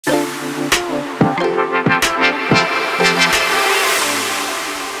Hey,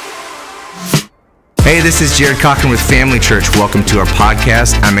 this is Jarrod Cochran with Family Church. Welcome to our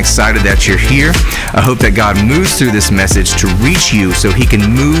podcast. I'm excited that you're here. I hope that God moves through this message to reach you so he can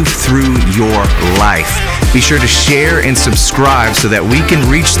move through your life. Be sure to share and subscribe so that we can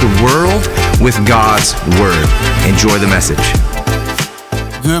reach the world with God's Word. Enjoy the message.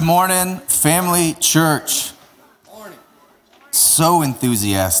 Good morning, Family Church. So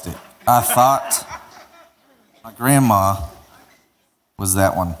enthusiastic. I thought my grandma was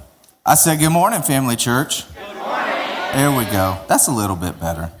that one. I said, good morning, Family Church. Good morning. There we go. That's a little bit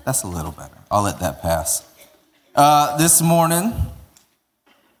better. That's a little better. I'll let that pass. This morning,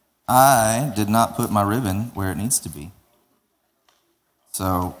 I did not put my ribbon where it needs to be.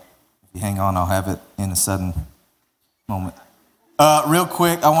 So if you hang on, I'll have it in a sudden moment. Real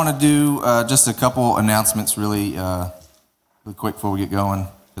quick, I want to do just a couple announcements really quick before we get going,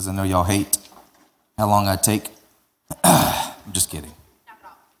 because I know y'all hate how long I take. I'm just kidding.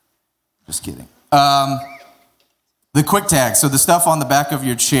 Just kidding. The quick tag. So the stuff on the back of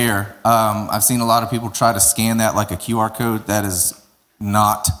your chair, I've seen a lot of people try to scan that like a QR code. That is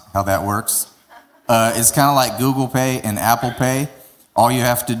not how that works. It's kind of like Google Pay and Apple Pay. All you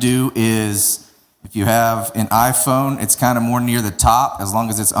have to do is, if you have an iPhone, it's kind of more near the top. As long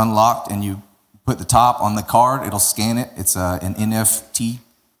as it's unlocked and you put the top on the card, it'll scan it. It's an NFT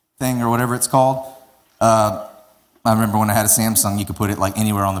thing or whatever it's called. I remember when I had a Samsung, you could put it like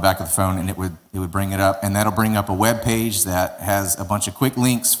anywhere on the back of the phone and it would bring it up. And that'll bring up a web page that has a bunch of quick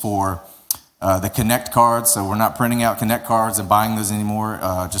links for the Connect cards. So we're not printing out Connect cards and buying those anymore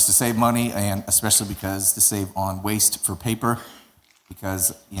just to save money, and especially because to save on waste for paper.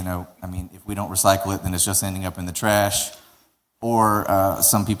 Because, if we don't recycle it, then it's just ending up in the trash. Or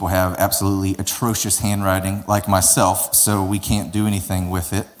some people have absolutely atrocious handwriting like myself, so we can't do anything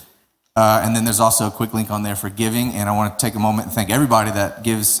with it. And then there's also a quick link on there for giving, and I want to take a moment and thank everybody that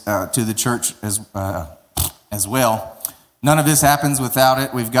gives to the church as well. None of this happens without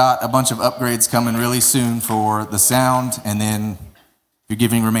it. We've got a bunch of upgrades coming really soon for the sound, and then if your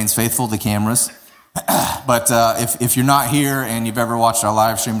giving remains faithful, the cameras. But if you're not here and you've ever watched our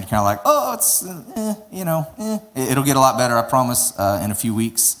live stream, you're kind of like, oh, it's, It'll get a lot better, I promise, in a few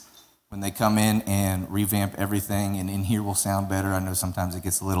weeks, when they come in and revamp everything, and in here will sound better. I know sometimes it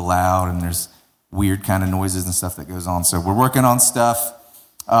gets a little loud and there's weird kind of noises and stuff that goes on. So we're working on stuff.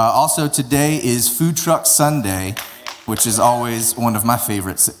 Also today is Food Truck Sunday, which is always one of my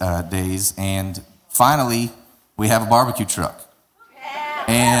favorite days. And finally, we have a barbecue truck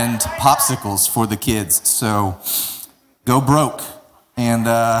and popsicles for the kids. So go broke and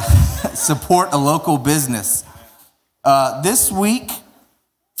support a local business. This week,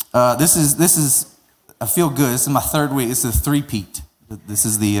 this is I feel good. This is my third week. This is a three-peat. This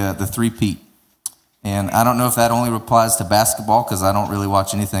is the three-peat. And I don't know if that only applies to basketball, because I don't really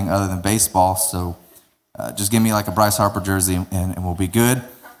watch anything other than baseball. So just give me like a Bryce Harper jersey and we'll be good.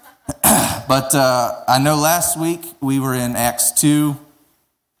 But I know last week we were in Acts 2,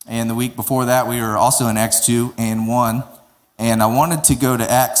 and the week before that we were also in Acts 2 and 1. And I wanted to go to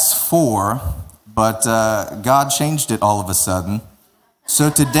Acts 4, but God changed it all of a sudden. So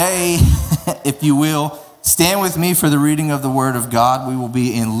today, if you will, stand with me for the reading of the Word of God. We will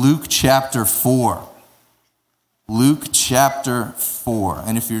be in Luke chapter 4. Luke chapter 4.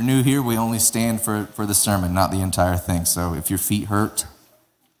 And if you're new here, we only stand for the sermon, not the entire thing. So if your feet hurt,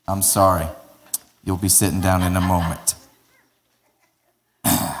 I'm sorry. You'll be sitting down in a moment.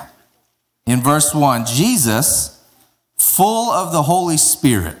 In verse 1, Jesus, full of the Holy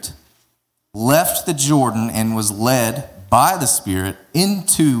Spirit, left the Jordan and was led by the Spirit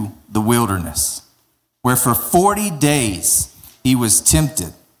into the wilderness, where for 40 days he was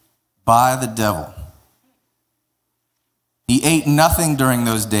tempted by the devil. He ate nothing during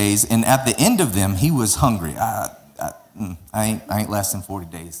those days, and at the end of them, he was hungry. I ain't lasting 40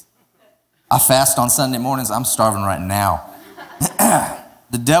 days. I fast on Sunday mornings. I'm starving right now.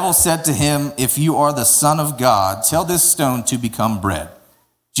 The devil said to him, if you are the Son of God, tell this stone to become bread.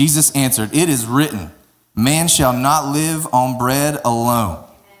 Jesus answered, it is written, man shall not live on bread alone.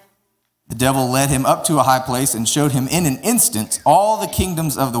 The devil led him up to a high place and showed him in an instant all the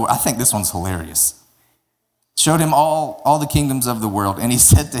kingdoms of the world. I think this one's hilarious. Showed him all the kingdoms of the world. And he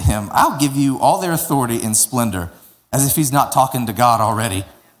said to him, I'll give you all their authority and splendor, as if he's not talking to God already.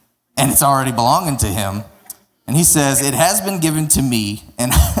 And it's already belonging to him. And he says, it has been given to me,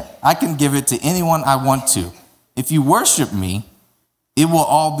 and I can give it to anyone I want to. If you worship me, it will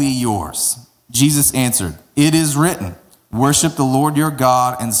all be yours. Jesus answered, it is written, worship the Lord your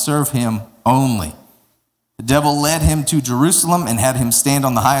God and serve him only. The devil led him to Jerusalem and had him stand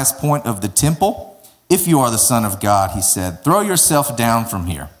on the highest point of the temple. If you are the Son of God, he said, throw yourself down from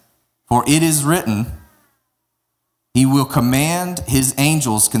here. For it is written, he will command his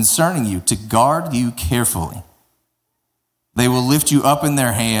angels concerning you to guard you carefully. They will lift you up in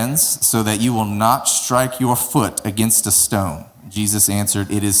their hands so that you will not strike your foot against a stone. Jesus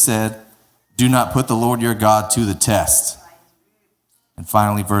answered, it is said, do not put the Lord your God to the test. And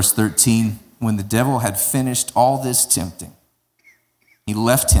finally, verse 13, when the devil had finished all this tempting, he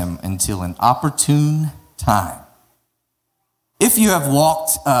left him until an opportune time. If you have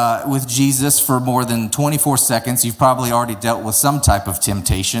walked with Jesus for more than 24 seconds, you've probably already dealt with some type of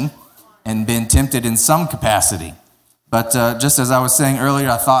temptation and been tempted in some capacity. But just as I was saying earlier,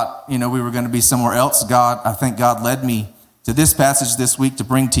 I thought, we were going to be somewhere else. I think God led me to this passage this week to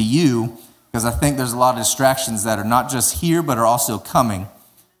bring to you, because I think there's a lot of distractions that are not just here, but are also coming.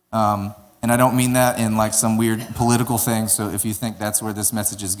 And I don't mean that in like some weird political thing. So if you think that's where this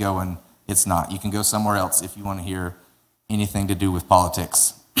message is going, it's not. You can go somewhere else if you want to hear anything to do with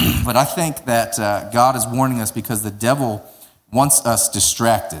politics. But I think that God is warning us because the devil wants us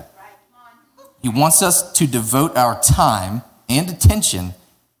distracted. He wants us to devote our time and attention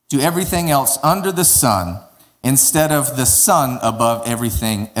to everything else under the sun instead of the sun above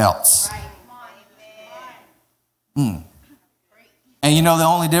everything else. And the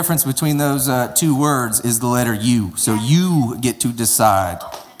only difference between those two words is the letter U. So you get to decide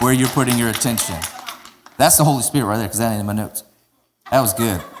where you're putting your attention. That's the Holy Spirit right there, because that ain't in my notes. That was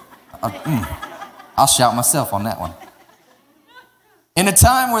good. I'll shout myself on that one. In a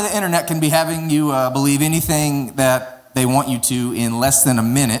time where the internet can be having you believe anything that they want you to in less than a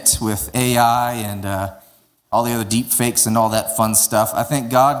minute with AI and all the other deep fakes and all that fun stuff, I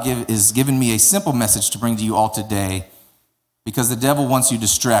think God is giving me a simple message to bring to you all today, because the devil wants you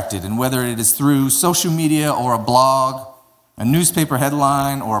distracted. And whether it is through social media or a blog, a newspaper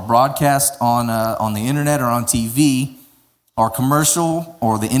headline, or a broadcast on the internet or on TV, or commercial,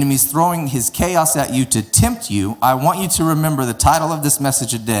 or the enemy's throwing his chaos at you to tempt you, I want you to remember the title of this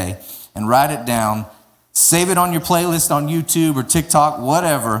message today and write it down. Save it on your playlist on YouTube or TikTok,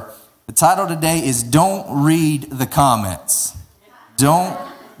 whatever. The title today is Don't Read the Comments. Don't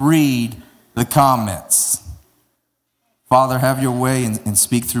read the comments. Father, have your way and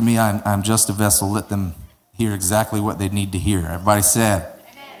speak through me. I'm just a vessel. Let them hear exactly what they need to hear. Everybody said,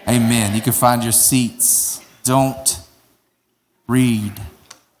 Amen. You can find your seats. Don't read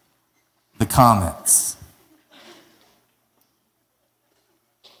the comments.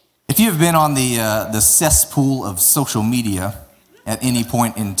 If you've been on the cesspool of social media at any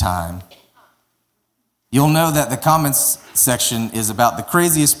point in time, you'll know that the comments section is about the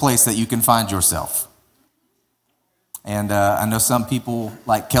craziest place that you can find yourself. And I know some people,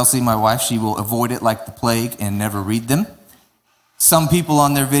 like Kelsey, my wife, she will avoid it like the plague and never read them. Some people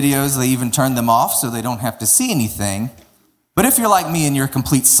on their videos, they even turn them off so they don't have to see anything. But if you're like me and you're a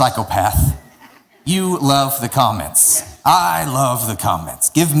complete psychopath, you love the comments. I love the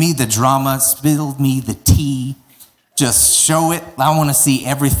comments. Give me the drama, spill me the tea. Just show it. I want to see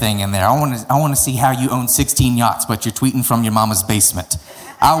everything in there. I want to see how you own 16 yachts, but you're tweeting from your mama's basement.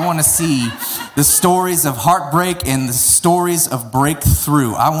 I want to see the stories of heartbreak and the stories of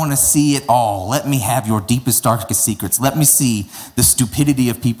breakthrough. I want to see it all. Let me have your deepest, darkest secrets. Let me see the stupidity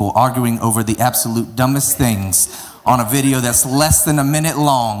of people arguing over the absolute dumbest things on a video that's less than a minute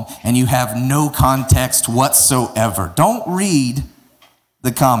long and you have no context whatsoever. Don't read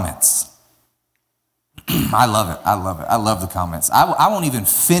the comments. I love it. I love it. I love the comments. I won't even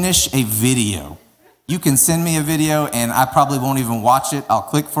finish a video. You can send me a video and I probably won't even watch it. I'll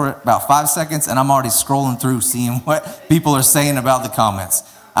click for it about 5 seconds and I'm already scrolling through seeing what people are saying about the comments.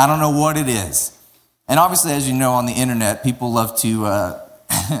 I don't know what it is. And obviously, as you know, on the internet, people love to,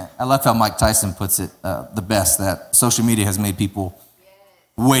 I love how Mike Tyson puts it the best, that social media has made people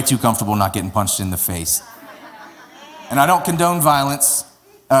way too comfortable not getting punched in the face. And I don't condone violence,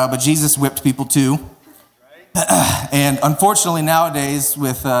 but Jesus whipped people too. And unfortunately nowadays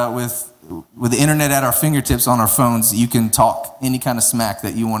with the internet at our fingertips on our phones, you can talk any kind of smack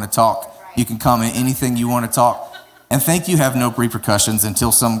that you want to talk. You can comment anything you want to talk and think you have no repercussions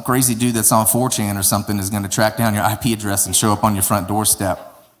until some crazy dude that's on 4chan or something is going to track down your IP address and show up on your front doorstep.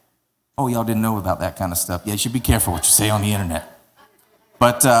 Oh, y'all didn't know about that kind of stuff. Yeah, you should be careful what you say on the internet.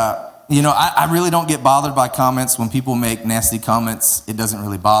 But, I really don't get bothered by comments. When people make nasty comments, it doesn't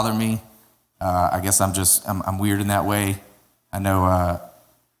really bother me. I guess I'm weird in that way. I know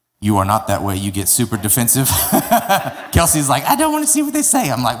you are not that way. You get super defensive. Kelsey's like, I don't want to see what they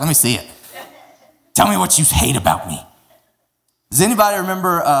say. I'm like, let me see it. Tell me what you hate about me. Does anybody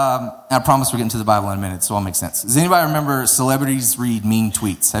remember, I promise we're getting to the Bible in a minute, so it'll make sense. Does anybody remember celebrities read mean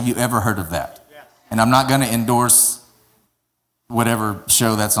tweets? Have you ever heard of that? And I'm not going to endorse whatever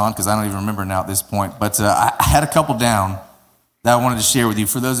show that's on because I don't even remember now at this point. But I had a couple down that I wanted to share with you.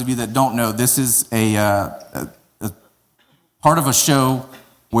 For those of you that don't know, this is a part of a show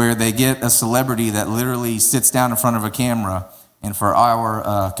where they get a celebrity that literally sits down in front of a camera, and for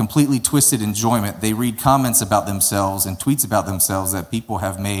our completely twisted enjoyment, they read comments about themselves and tweets about themselves that people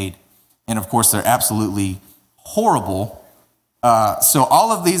have made. And of course, they're absolutely horrible. So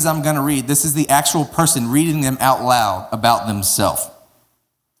all of these I'm going to read, this is the actual person reading them out loud about themselves.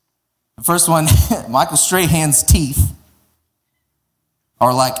 The first one, Michael Strahan's teeth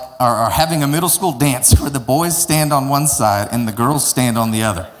are having a middle school dance where the boys stand on one side and the girls stand on the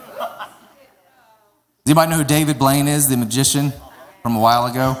other. Does anybody know who David Blaine is, the magician from a while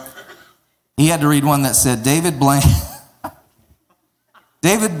ago? He had to read one that said, David Blaine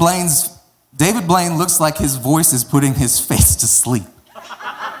looks like his voice is putting his face to sleep.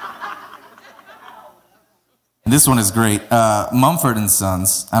 And this one is great. Mumford &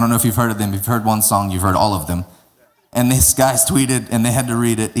 Sons. I don't know if you've heard of them. If you've heard one song, you've heard all of them. And this guy's tweeted, and they had to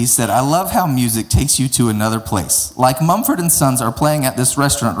read it. He said, I love how music takes you to another place. Like Mumford & Sons are playing at this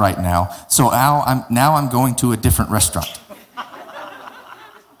restaurant right now, so now I'm going to a different restaurant.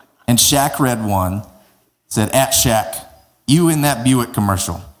 And Shaq read one, said, at Shaq, you in that Buick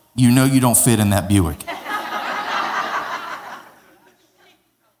commercial. You know you don't fit in that Buick.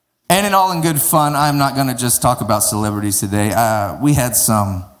 And in good fun, I'm not going to just talk about celebrities today. We had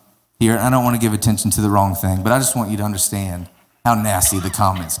some here. I don't want to give attention to the wrong thing, but I just want you to understand how nasty the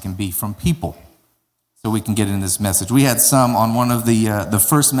comments can be from people so we can get into this message. We had some on one of the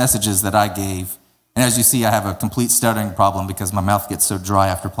first messages that I gave. And as you see, I have a complete stuttering problem because my mouth gets so dry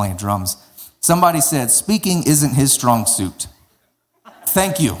after playing drums. Somebody said, speaking isn't his strong suit.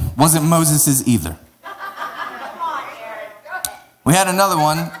 Thank you. Wasn't Moses's either. We had another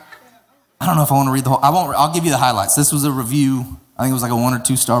one. I don't know if I want to read the whole. I'll give you the highlights. This was a review. I think it was like a 1 or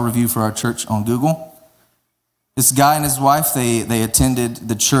 2 star review for our church on Google. This guy and his wife, they attended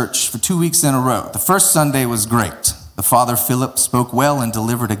the church for 2 weeks in a row. The first Sunday was great. The Father Philip spoke well and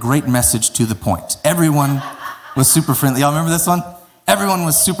delivered a great message to the point. Everyone was super friendly. Y'all remember this one? Everyone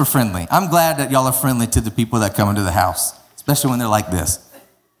was super friendly. I'm glad that y'all are friendly to the people that come into the house, especially when they're like this.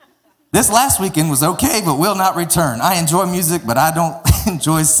 This last weekend was okay, but will not return. I enjoy music, but I don't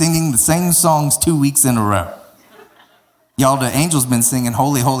enjoy singing the same songs 2 weeks in a row. Y'all, the angel's been singing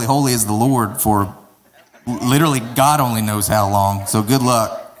Holy, Holy, Holy is the Lord for literally God only knows how long, so good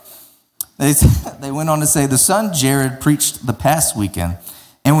luck. They went on to say, the son Jarrod preached the past weekend,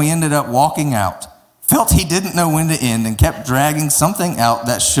 and we ended up walking out. Felt he didn't know when to end and kept dragging something out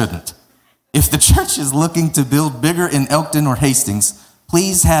that shouldn't. If the church is looking to build bigger in Elkton or Hastings,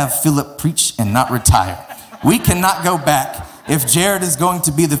 please have Philip preach and not retire. We cannot go back if Jarrod is going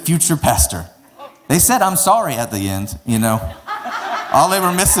to be the future pastor. They said, I'm sorry at the end, you know. All they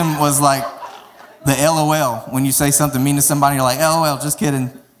were missing was like the LOL. When you say something mean to somebody, you're like, LOL, just kidding.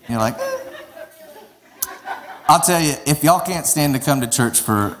 You're like, I'll tell you, if y'all can't stand to come to church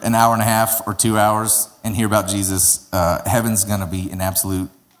for an hour and a half or 2 hours and hear about Jesus, heaven's going to be an absolute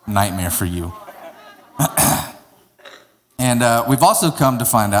nightmare for you. And we've also come to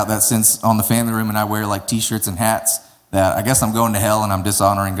find out that since on the family room and I wear like t-shirts and hats, that I guess I'm going to hell and I'm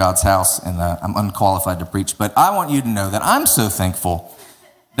dishonoring God's house and I'm unqualified to preach. But I want you to know that I'm so thankful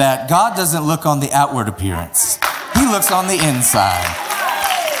that God doesn't look on the outward appearance. He looks on the inside.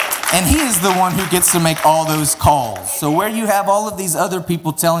 And he is the one who gets to make all those calls. So where you have all of these other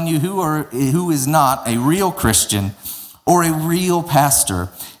people telling you who is not a real Christian or a real pastor,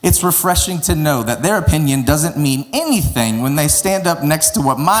 it's refreshing to know that their opinion doesn't mean anything when they stand up next to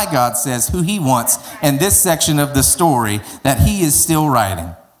what my God says, who he wants, and this section of the story that he is still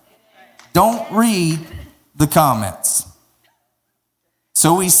writing. Don't read the comments.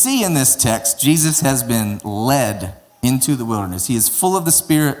 So we see in this text, Jesus has been led into the wilderness. He is full of the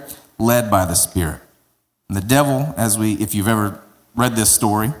Spirit, led by the Spirit. And the devil, if you've ever read this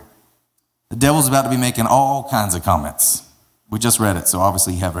story, the devil's about to be making all kinds of comments. We just read it, so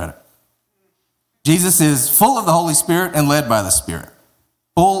obviously you have read it. Jesus is full of the Holy Spirit and led by the Spirit.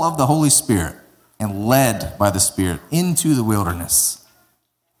 Full of the Holy Spirit and led by the Spirit into the wilderness,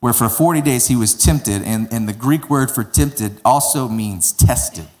 where for 40 days he was tempted, and the Greek word for tempted also means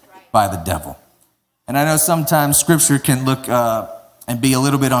tested by the devil. And I know sometimes Scripture can look and be a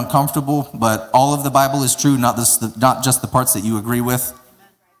little bit uncomfortable, but all of the Bible is true, not just the parts that you agree with.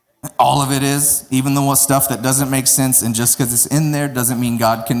 All of it is, even the stuff that doesn't make sense, and just because it's in there doesn't mean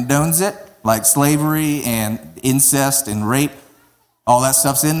God condones it, like slavery and incest and rape. All that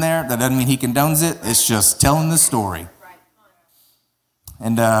stuff's in there. That doesn't mean he condones it. It's just telling the story.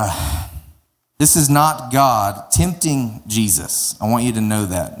 And the This is not God tempting Jesus. I want you to know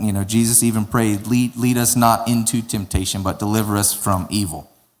that. You know, Jesus even prayed, lead us not into temptation, but deliver us from evil.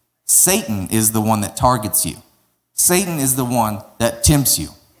 Satan is the one that targets you. Satan is the one that tempts you.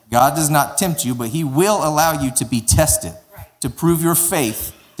 God does not tempt you, but he will allow you to be tested, to prove your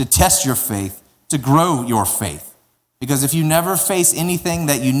faith, to test your faith, to grow your faith. Because if you never face anything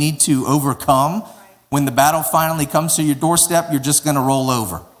that you need to overcome, when the battle finally comes to your doorstep, you're just going to roll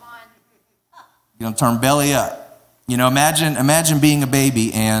over. You're going to turn belly up. You know, imagine being a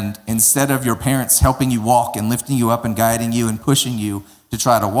baby, and instead of your parents helping you walk and lifting you up and guiding you and pushing you to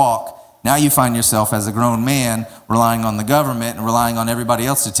try to walk, now you find yourself as a grown man relying on the government and relying on everybody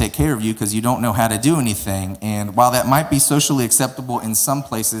else to take care of you because you don't know how to do anything. And while that might be socially acceptable in some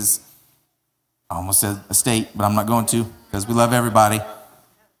places, I almost said a state, but I'm not going to because we love everybody.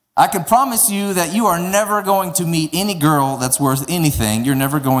 I can promise you that you are never going to meet any girl that's worth anything. You're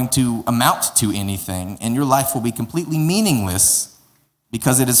never going to amount to anything, and your life will be completely meaningless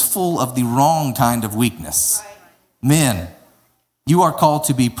because it is full of the wrong kind of weakness. Men, you are called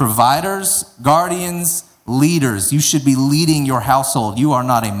to be providers, guardians, leaders. You should be leading your household. You are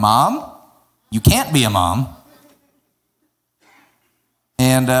not a mom. You can't be a mom.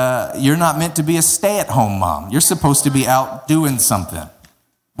 And you're not meant to be a stay-at-home mom. You're supposed to be out doing something.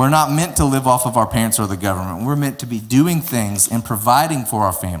 We're not meant to live off of our parents or the government. We're meant to be doing things and providing for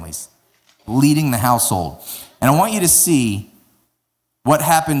our families, leading the household. And I want you to see what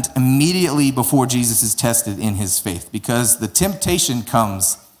happened immediately before Jesus is tested in his faith, because the temptation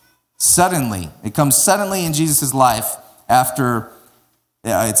comes suddenly. It comes suddenly in Jesus' life after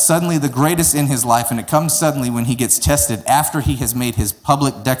it's suddenly the greatest in his life, and it comes suddenly when he gets tested after he has made his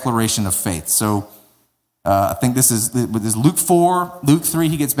public declaration of faith. So I think this is Luke 4, Luke 3,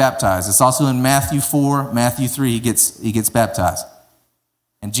 he gets baptized. It's also in Matthew 4, Matthew 3, he gets baptized.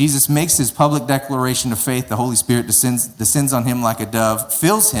 And Jesus makes his public declaration of faith. The Holy Spirit descends on him like a dove,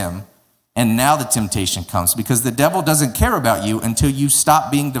 fills him, and now the temptation comes because the devil doesn't care about you until you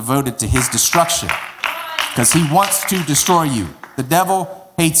stop being devoted to his destruction because he wants to destroy you. The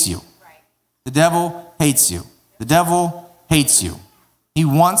devil hates you. The devil hates you. The devil hates you. He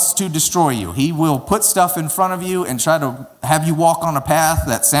wants to destroy you. He will put stuff in front of you and try to have you walk on a path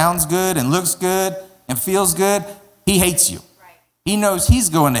that sounds good and looks good and feels good. He hates you. He knows he's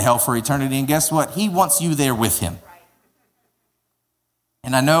going to hell for eternity, and guess what? He wants you there with him.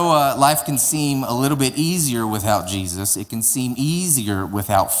 And I know life can seem a little bit easier without Jesus. It can seem easier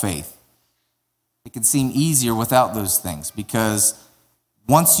without faith. It can seem easier without those things because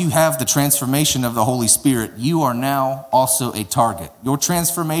once you have the transformation of the Holy Spirit, you are now also a target. Your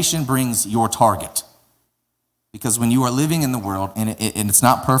transformation brings your target. Because when you are living in the world and it's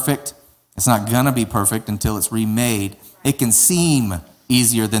not perfect, it's not going to be perfect until it's remade, it can seem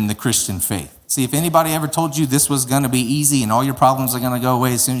easier than the Christian faith. See, if anybody ever told you this was going to be easy and all your problems are going to go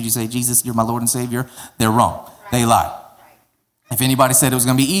away as soon as you say, Jesus, you're my Lord and Savior, they're wrong. They lie. If anybody said it was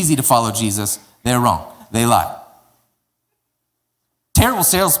going to be easy to follow Jesus, they're wrong. They lie. Terrible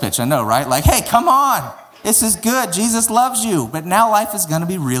sales pitch, I know, right? Like, hey, come on. This is good. Jesus loves you. But now life is going to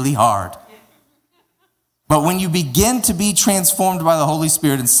be really hard. But when you begin to be transformed by the Holy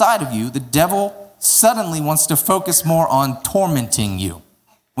Spirit inside of you, the devil suddenly wants to focus more on tormenting you.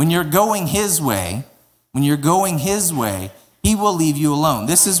 When you're going his way, he will leave you alone.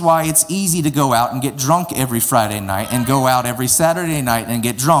 This is why it's easy to go out and get drunk every Friday night and go out every Saturday night and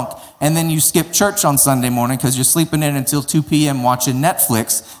get drunk. And then you skip church on Sunday morning because you're sleeping in until 2 p.m. watching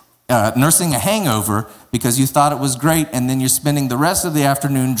Netflix, nursing a hangover because you thought it was great. And then you're spending the rest of the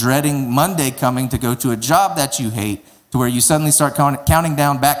afternoon dreading Monday coming to go to a job that you hate, to where you suddenly start counting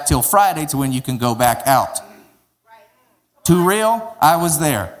down back till Friday to when you can go back out. Too real? I was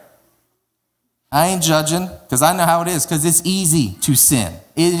there. I ain't judging because I know how it is, because it's easy to sin.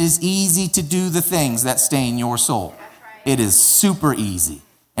 It is easy to do the things that stain your soul. It is super easy.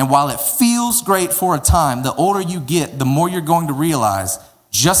 And while it feels great for a time, the older you get, the more you're going to realize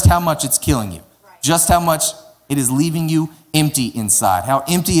just how much it's killing you, just how much it is leaving you empty inside, how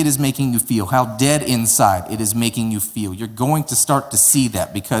empty it is making you feel, how dead inside it is making you feel. You're going to start to see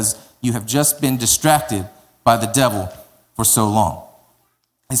that because you have just been distracted by the devil for so long.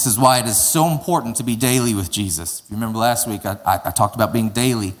 This is why it is so important to be daily with Jesus. If you remember last week, I talked about being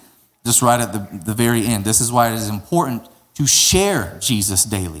daily just right at the very end. This is why it is important to share Jesus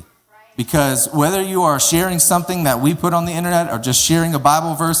daily. Because whether you are sharing something that we put on the internet or just sharing a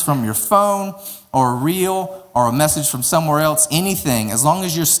Bible verse from your phone or a reel or a message from somewhere else, anything, as long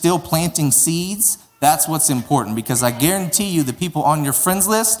as you're still planting seeds, that's what's important. Because I guarantee you the people on your friends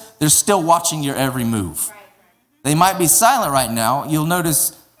list, they're still watching your every move. They might be silent right now. You'll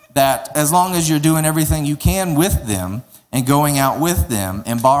notice that as long as you're doing everything you can with them and going out with them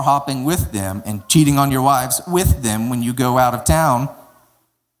and bar hopping with them and cheating on your wives with them when you go out of town,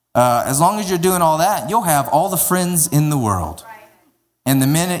 as long as you're doing all that, you'll have all the friends in the world. And the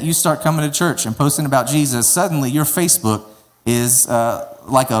minute you start coming to church and posting about Jesus, suddenly your Facebook is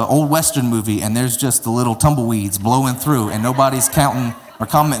like an old Western movie, and there's just the little tumbleweeds blowing through, and nobody's counting or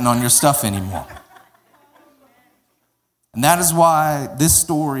commenting on your stuff anymore. And that is why this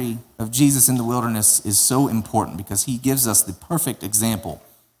story of Jesus in the wilderness is so important, because he gives us the perfect example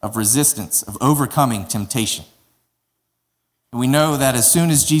of resistance, of overcoming temptation. And we know that as soon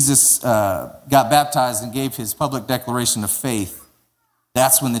as Jesus got baptized and gave his public declaration of faith,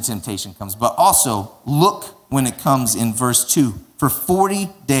 that's when the temptation comes. But also, look when it comes in verse 2. For 40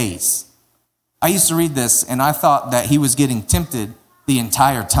 days. I used to read this, and I thought that he was getting tempted the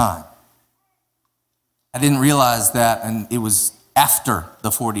entire time. I didn't realize that, and it was after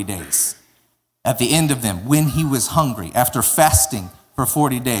the 40 days. At the end of them, when he was hungry, after fasting for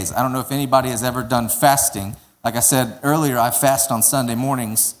 40 days. I don't know if anybody has ever done fasting. Like I said earlier, I fast on Sunday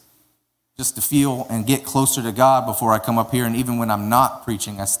mornings just to feel and get closer to God before I come up here. And even when I'm not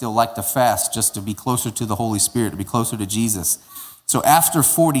preaching, I still like to fast just to be closer to the Holy Spirit, to be closer to Jesus. So after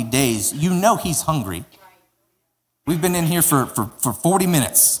 40 days, you know he's hungry. We've been in here for 40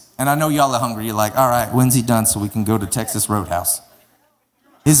 minutes. And I know y'all are hungry. You're like, all right, when's he done so we can go to Texas Roadhouse?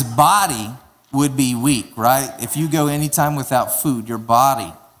 His body would be weak, right? If you go anytime without food, your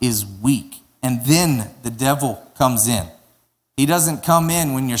body is weak. And then the devil comes in. He doesn't come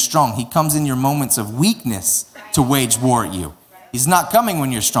in when you're strong. He comes in your moments of weakness to wage war at you. He's not coming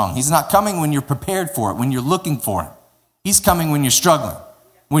when you're strong. He's not coming when you're prepared for it, when you're looking for him. He's coming when you're struggling,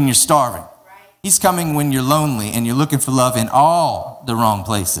 when you're starving. He's coming when you're lonely and you're looking for love in all the wrong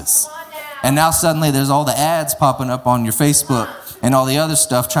places. And now suddenly there's all the ads popping up on your Facebook and all the other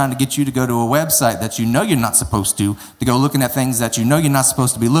stuff trying to get you to go to a website that you know you're not supposed to go looking at things that you know you're not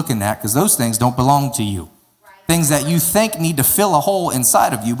supposed to be looking at, because those things don't belong to you. Things that you think need to fill a hole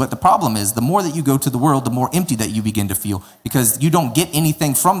inside of you. But the problem is, the more that you go to the world, the more empty that you begin to feel, because you don't get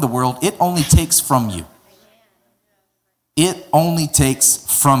anything from the world. It only takes from you. It only takes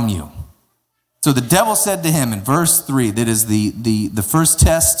from you. So the devil said to him in verse 3, that is the first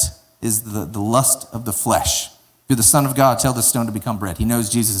test is the lust of the flesh. If you're the Son of God, tell this stone to become bread. He knows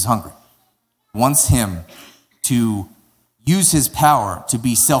Jesus is hungry. Wants him to use his power to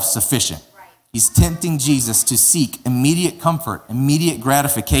be self-sufficient. He's tempting Jesus to seek immediate comfort, immediate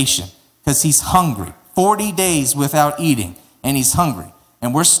gratification, because he's hungry. 40 days without eating, and he's hungry.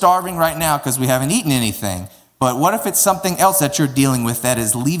 And we're starving right now because we haven't eaten anything. But what if it's something else that you're dealing with that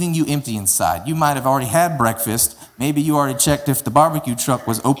is leaving you empty inside? You might have already had breakfast. Maybe you already checked if the barbecue truck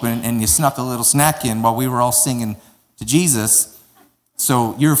was open and you snuck a little snack in while we were all singing to Jesus.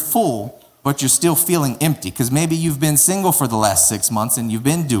 So you're full, but you're still feeling empty, because maybe you've been single for the last 6 months and you've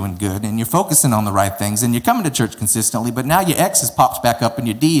been doing good and you're focusing on the right things and you're coming to church consistently, but now your ex has popped back up in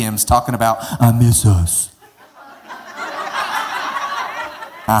your DMs talking about, I miss us.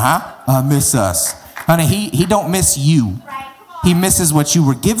 I miss us. Honey, he don't miss you. He misses what you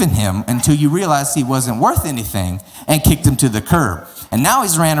were giving him until you realized he wasn't worth anything and kicked him to the curb. And now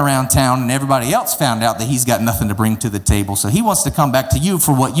he's ran around town and everybody else found out that he's got nothing to bring to the table. So he wants to come back to you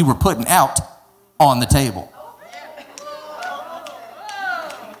for what you were putting out on the table.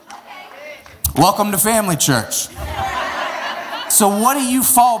 Welcome to Family Church. So what do you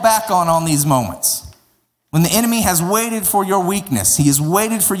fall back on these moments? When the enemy has waited for your weakness, he has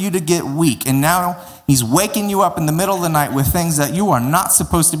waited for you to get weak, and now he's waking you up in the middle of the night with things that you are not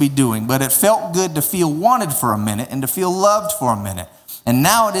supposed to be doing, but it felt good to feel wanted for a minute and to feel loved for a minute. And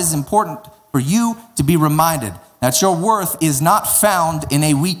now it is important for you to be reminded that your worth is not found in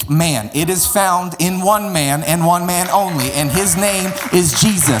a weak man. It is found in one man and one man only, and his name is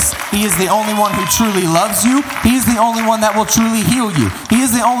Jesus. He is the only one who truly loves you. He is the only one that will truly heal you. He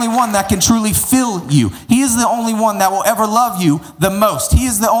is the only one that can truly fill you. He is the only one that will ever love you the most. He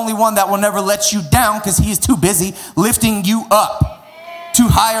is the only one that will never let you down, because he is too busy lifting you up to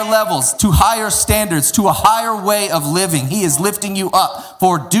higher levels, to higher standards, to a higher way of living. He is lifting you up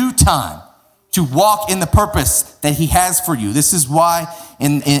for due time to walk in the purpose that he has for you. This is why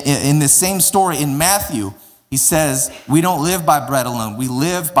in this same story in Matthew, he says, we don't live by bread alone. We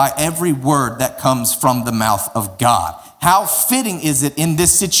live by every word that comes from the mouth of God. How fitting is it in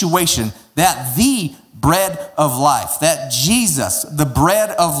this situation that the bread of life, that Jesus, the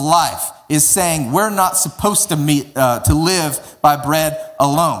bread of life, is saying we're not supposed to live by bread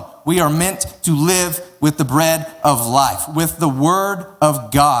alone. We are meant to live with the bread of life, with the word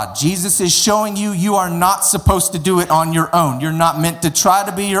of God. Jesus is showing you you are not supposed to do it on your own. You're not meant to try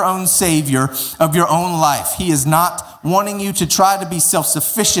to be your own savior of your own life. He is not wanting you to try to be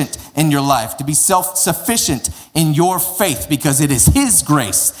self-sufficient in your life, to be self-sufficient in your faith, because it is his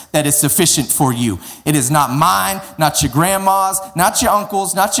grace that is sufficient for you. It is not mine, not your grandma's, not your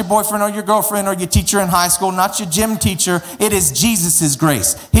uncle's, not your boyfriend or your girlfriend or your teacher in high school, not your gym teacher. It is Jesus's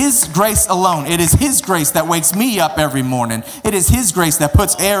grace, his grace alone. It is his grace that wakes me up every morning. It is his grace that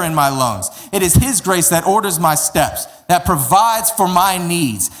puts air in my lungs. It is his grace that orders my steps, that provides for my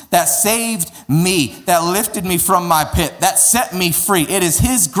needs, that saved me, that lifted me from my pit, that set me free. It is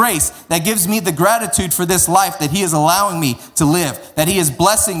his grace that gives me the gratitude for this life that he is allowing me to live, that he is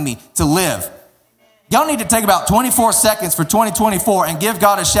blessing me to live. Y'all need to take about 24 seconds for 2024 and give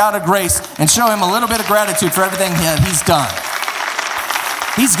God a shout of grace and show him a little bit of gratitude for everything he's done.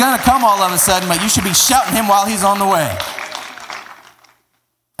 He's going to come all of a sudden, but you should be shouting him while he's on the way.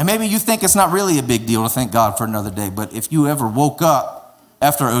 And maybe you think it's not really a big deal to thank God for another day, but if you ever woke up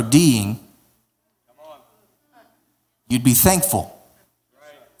after ODing, you'd be thankful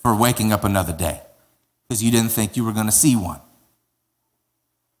for waking up another day because you didn't think you were going to see one.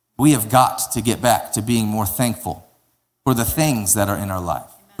 We have got to get back to being more thankful for the things that are in our life,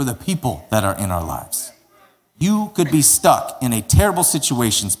 for the people that are in our lives. You could be stuck in a terrible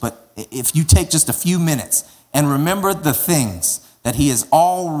situation, but if you take just a few minutes and remember the things that he has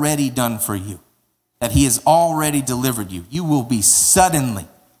already done for you, that he has already delivered you, you will be suddenly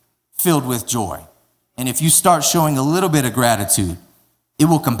filled with joy. And if you start showing a little bit of gratitude, it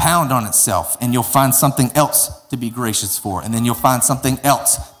will compound on itself and you'll find something else to be gracious for. And then you'll find something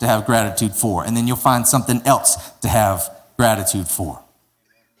else to have gratitude for. And then you'll find something else to have gratitude for.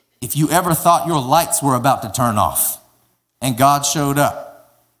 If you ever thought your lights were about to turn off and God showed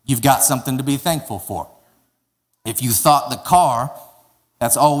up, you've got something to be thankful for. If you thought the car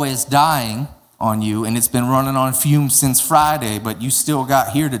that's always dying on you and it's been running on fumes since Friday, but you still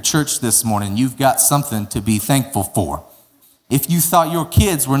got here to church this morning, you've got something to be thankful for. If you thought your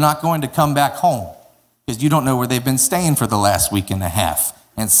kids were not going to come back home because you don't know where they've been staying for the last week and a half,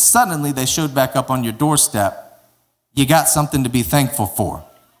 and suddenly they showed back up on your doorstep, you got something to be thankful for.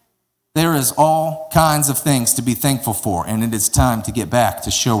 There is all kinds of things to be thankful for, and it is time to get back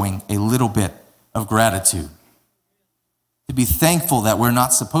to showing a little bit of gratitude. To be thankful that we're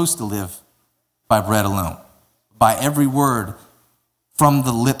not supposed to live by bread alone, by every word from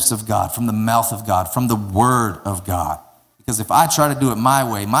the lips of God, from the mouth of God, from the word of God. Because if I try to do it my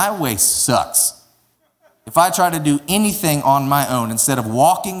way sucks. If I try to do anything on my own instead of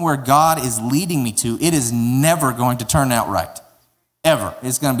walking where God is leading me to, it is never going to turn out right. Ever.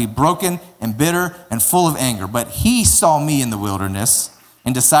 It's going to be broken and bitter and full of anger. But he saw me in the wilderness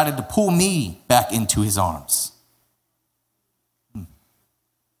and decided to pull me back into his arms.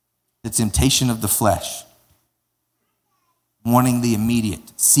 The temptation of the flesh, wanting the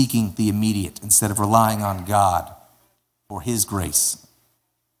immediate, seeking the immediate instead of relying on God for his grace.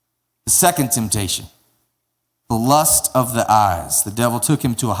 The second temptation, the lust of the eyes. The devil took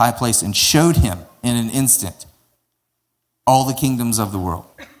him to a high place and showed him in an instant all the kingdoms of the world.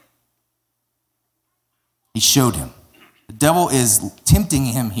 He showed him. The devil is tempting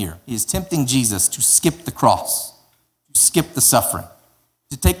him here. He is tempting Jesus to skip the cross, to skip the suffering,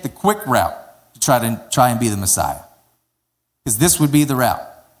 to take the quick route to try and be the Messiah. Because this would be the route,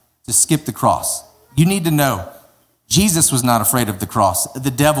 to skip the cross. You need to know, Jesus was not afraid of the cross.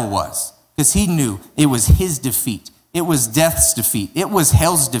 The devil was, because he knew it was his defeat. It was death's defeat. It was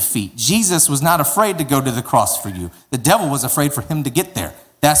hell's defeat. Jesus was not afraid to go to the cross for you. The devil was afraid for him to get there.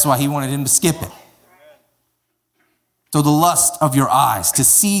 That's why he wanted him to skip it. So the lust of your eyes, to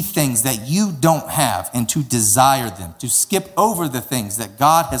see things that you don't have and to desire them, to skip over the things that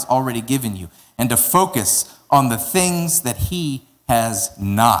God has already given you and to focus on the things that he has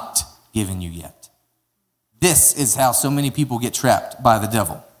not given you yet. This is how so many people get trapped by the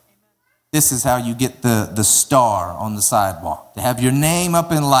devil. This is how you get the star on the sidewalk, to have your name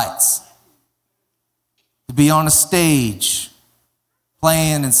up in lights, to be on a stage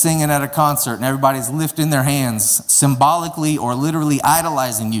playing and singing at a concert and everybody's lifting their hands symbolically or literally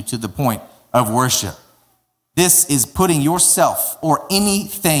idolizing you to the point of worship. This is putting yourself or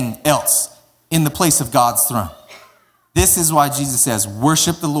anything else in the place of God's throne. This is why Jesus says,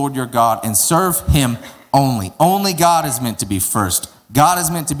 worship the Lord your God and serve him only. Only God is meant to be first. God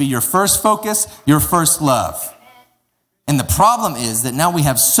is meant to be your first focus, your first love. And the problem is that now we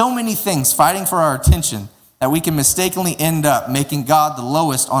have so many things fighting for our attention that we can mistakenly end up making God the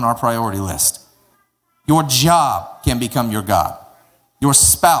lowest on our priority list. Your job can become your God. Your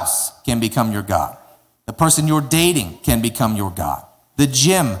spouse can become your God. The person you're dating can become your God. The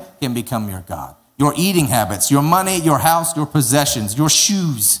gym can become your God. Your eating habits, your money, your house, your possessions, your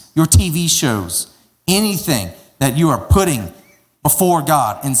shoes, your TV shows, anything that you are putting before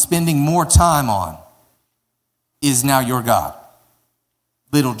God and spending more time on is now your God.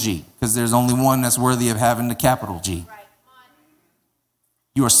 Little g, because there's only one that's worthy of having the capital G.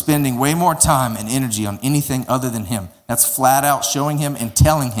 You are spending way more time and energy on anything other than him. That's flat out showing him and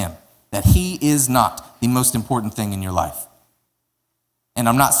telling him that he is not the most important thing in your life. And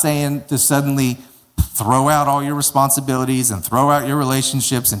I'm not saying to suddenly throw out all your responsibilities and throw out your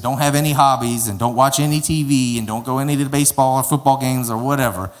relationships and don't have any hobbies and don't watch any TV and don't go any to the baseball or football games or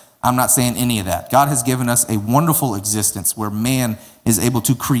whatever. I'm not saying any of that. God has given us a wonderful existence where man is able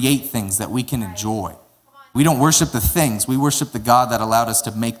to create things that we can enjoy. We don't worship the things. We worship the God that allowed us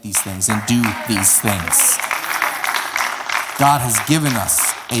to make these things and do these things. God has given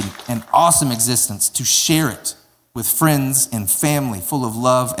us an awesome existence to share it with friends and family, full of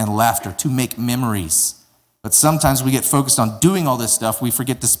love and laughter, to make memories. But sometimes we get focused on doing all this stuff. We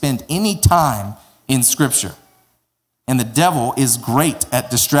forget to spend any time in Scripture. And the devil is great at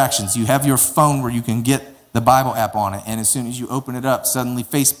distractions. You have your phone where you can get the Bible app on it, and as soon as you open it up, suddenly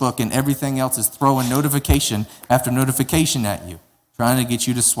Facebook and everything else is throwing notification after notification at you, trying to get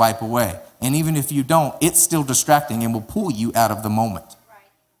you to swipe away. And even if you don't, it's still distracting and will pull you out of the moment.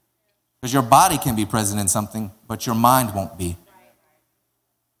 Because your body can be present in something, but your mind won't be.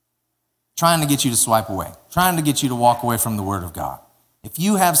 Trying to get you to swipe away, trying to get you to walk away from the Word of God. If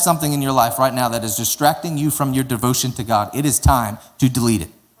you have something in your life right now that is distracting you from your devotion to God, it is time to delete it.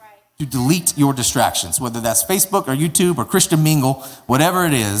 To delete your distractions, whether that's Facebook or YouTube or Christian Mingle, whatever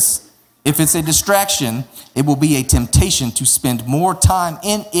it is. If it's a distraction, it will be a temptation to spend more time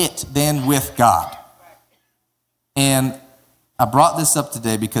in it than with God. And I brought this up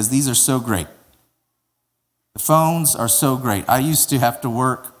today because these are so great. The phones are so great. I used to have to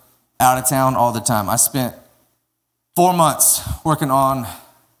work out of town all the time. I spent 4 months working on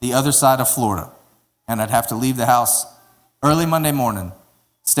the other side of Florida, and I'd have to leave the house early Monday morning,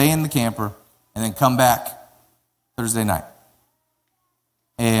 stay in the camper, and then come back Thursday night.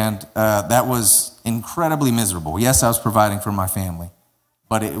 And that was incredibly miserable. Yes, I was providing for my family,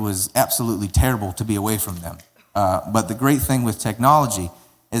 but it was absolutely terrible to be away from them. But the great thing with technology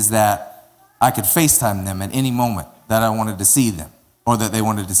is that I could FaceTime them at any moment that I wanted to see them, or that they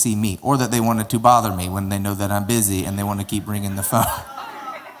wanted to see me, or that they wanted to bother me when they know that I'm busy and they want to keep ringing the phone.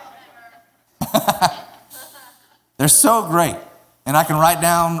 They're so great. And I can write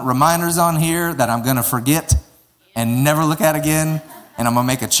down reminders on here that I'm going to forget and never look at again. And I'm going to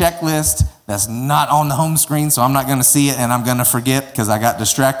make a checklist that's not on the home screen, so I'm not going to see it and I'm going to forget because I got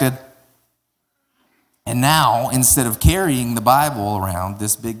distracted. And now, instead of carrying the Bible around,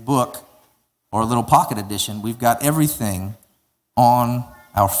 this big book or a little pocket edition, we've got everything on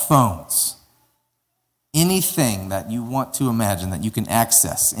our phones. Anything that you want to imagine that you can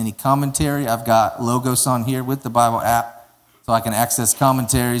access. Any commentary, I've got Logos on here with the Bible app. So I can access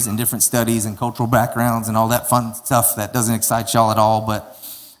commentaries and different studies and cultural backgrounds and all that fun stuff that doesn't excite y'all at all, but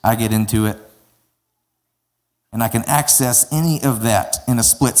I get into it. And I can access any of that in a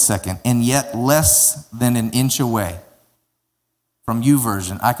split second. And yet less than an inch away from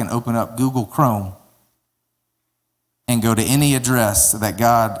YouVersion, I can open up Google Chrome and go to any address that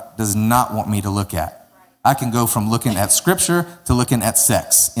God does not want me to look at. I can go from looking at Scripture to looking at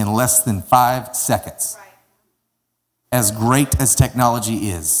sex in less than 5 seconds. As great as technology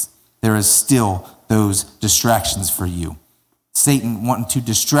is, there is still those distractions for you. Satan wanting to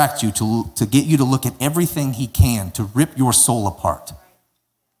distract you, to get you to look at everything he can, to rip your soul apart,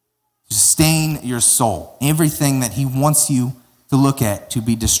 to stain your soul. Everything that he wants you to look at, to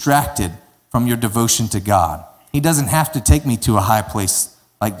be distracted from your devotion to God. He doesn't have to take me to a high place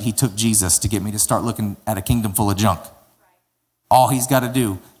like he took Jesus to get me to start looking at a kingdom full of junk. All he's got to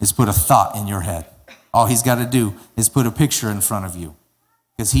do is put a thought in your head. All he's got to do is put a picture in front of you,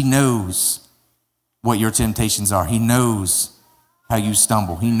 because he knows what your temptations are. He knows how you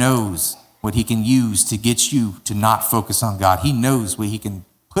stumble. He knows what he can use to get you to not focus on God. He knows what he can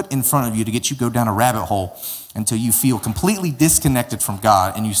put in front of you to get you to go down a rabbit hole until you feel completely disconnected from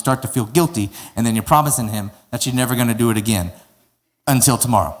God and you start to feel guilty, and then you're promising him that you're never going to do it again until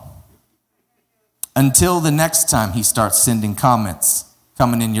tomorrow. Until the next time he starts sending comments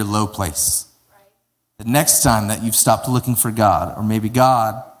coming in your low place. The next time that you've stopped looking for God, or maybe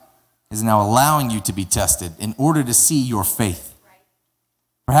God is now allowing you to be tested in order to see your faith.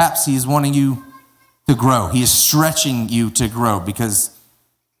 Perhaps he is wanting you to grow. He is stretching you to grow, because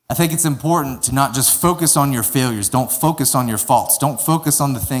I think it's important to not just focus on your failures. Don't focus on your faults. Don't focus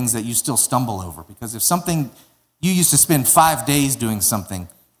on the things that you still stumble over. Because if something, you used to spend 5 days doing something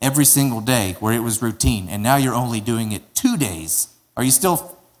every single day where it was routine, and now you're only doing it 2 days, are you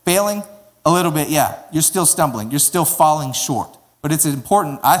still failing? A little bit, yeah. You're still stumbling. You're still falling short. But it's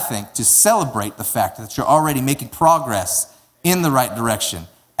important, I think, to celebrate the fact that you're already making progress in the right direction,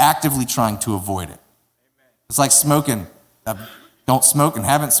 actively trying to avoid it. It's like smoking. Don't smoke and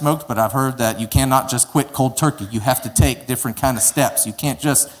haven't smoked, but I've heard that you cannot just quit cold turkey. You have to take different kind of steps. You can't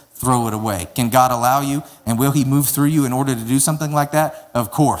just throw it away. Can God allow you, and will he move through you in order to do something like that?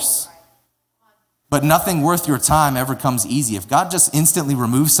 Of course. But nothing worth your time ever comes easy. If God just instantly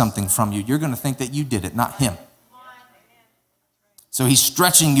removes something from you, you're going to think that you did it, not him. So he's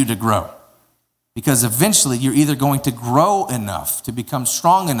stretching you to grow. Because eventually you're either going to grow enough to become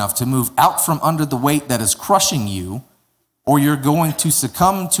strong enough to move out from under the weight that is crushing you, or you're going to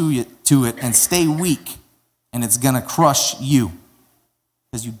succumb to it and stay weak, and it's going to crush you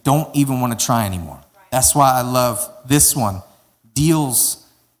because you don't even want to try anymore. That's why I love this one. Deals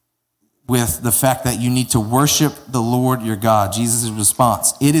with the fact that you need to worship the Lord your God. Jesus'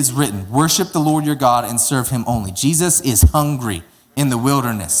 response, it is written, worship the Lord your God and serve him only. Jesus is hungry in the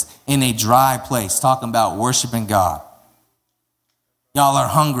wilderness, in a dry place, talking about worshiping God. Y'all are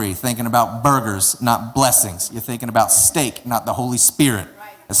hungry, thinking about burgers, not blessings. You're thinking about steak, not the Holy Spirit,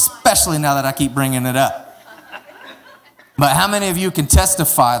 especially now that I keep bringing it up. But how many of you can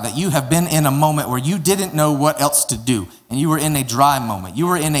testify that you have been in a moment where you didn't know what else to do, and you were in a dry moment, you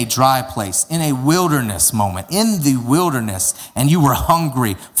were in a dry place, in a wilderness moment, in the wilderness, and you were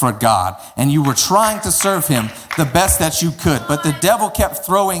hungry for God, and you were trying to serve him the best that you could, but the devil kept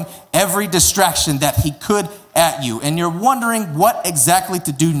throwing every distraction that he could at you, and you're wondering what exactly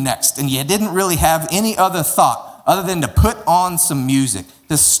to do next, and you didn't really have any other thought other than to put on some music,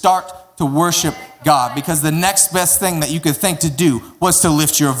 to start to worship God, because the next best thing that you could think to do was to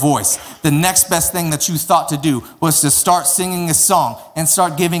lift your voice. The next best thing that you thought to do was to start singing a song and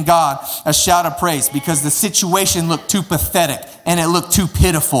start giving God a shout of praise, because the situation looked too pathetic and it looked too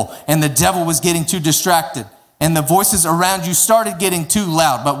pitiful, and the devil was getting too distracted. And the voices around you started getting too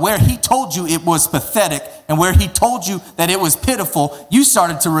loud. But where he told you it was pathetic and where he told you that it was pitiful, you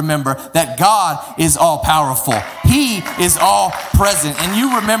started to remember that God is all powerful. He is all present. And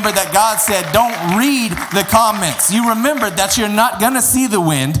you remember that God said, don't read the comments. You remembered that you're not going to see the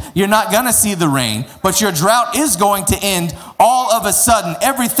wind. You're not going to see the rain. But your drought is going to end all of a sudden.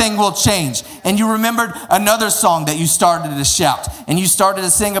 Everything will change. And you remembered another song that you started to shout. And you started to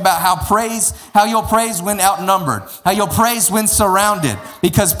sing about how you'll praise when outnumbered, how you'll praise when surrounded,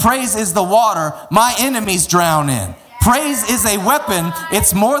 because praise is the water my enemies drown in. Praise is a weapon.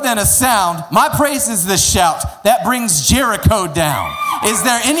 It's more than a sound. My praise is the shout that brings Jericho down. Is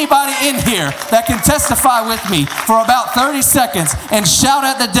there anybody in here that can testify with me for about 30 seconds and shout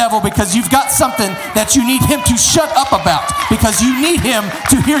at the devil because you've got something that you need him to shut up about, because you need him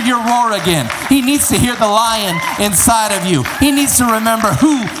to hear your roar again. He needs to hear the lion inside of you. He needs to remember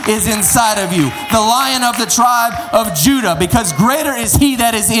who is inside of you, the lion of the tribe of Judah, because greater is he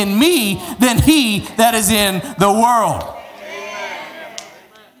that is in me than he that is in the world.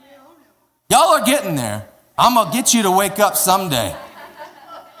 Y'all are getting there. I'm going to get you to wake up someday.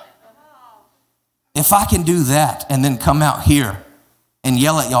 If I can do that and then come out here and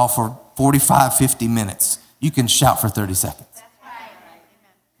yell at y'all for 45, 50 minutes, you can shout for 30 seconds.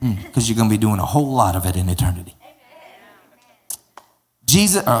 Because you're going to be doing a whole lot of it in eternity.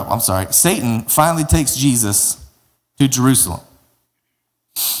 Satan finally takes Jesus to Jerusalem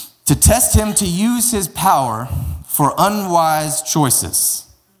to test him to use his power for unwise choices.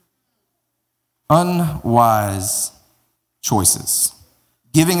 Unwise choices.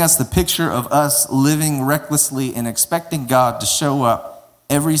 Giving us the picture of us living recklessly and expecting God to show up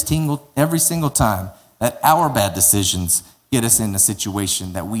every single time that our bad decisions get us in a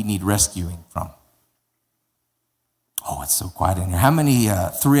situation that we need rescuing from. Oh, it's so quiet in here. How many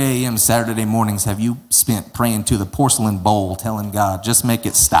 3 a.m. Saturday mornings have you spent praying to the porcelain bowl, telling God, just make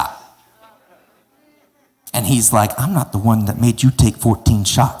it stop? And he's like, I'm not the one that made you take 14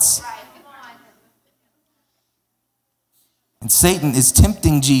 shots. And Satan is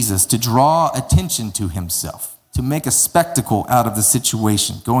tempting Jesus to draw attention to himself, to make a spectacle out of the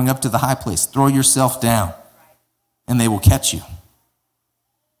situation, going up to the high place, throw yourself down, and they will catch you.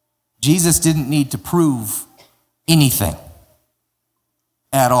 Jesus didn't need to prove anything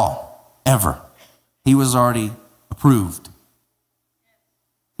at all, ever. He was already approved.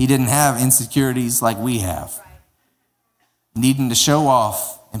 He didn't have insecurities like we have, needing to show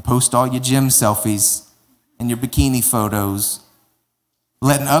off and post all your gym selfies and your bikini photos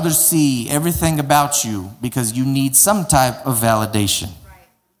letting others see everything about you because you need some type of validation.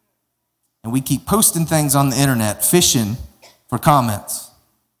 And we keep posting things on the internet, fishing for comments,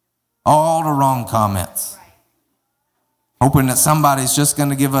 all the wrong comments, hoping that somebody's just going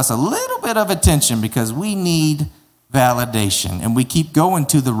to give us a little bit of attention because we need validation. And we keep going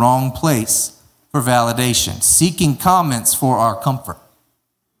to the wrong place for validation, seeking comments for our comfort.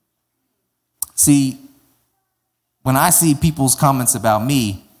 See, when I see people's comments about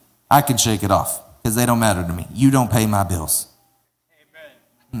me, I can shake it off because they don't matter to me. You don't pay my bills.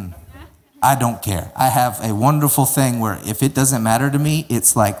 Amen. I don't care. I have a wonderful thing where if it doesn't matter to me,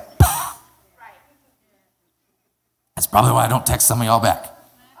 it's like, that's probably why I don't text some of y'all back.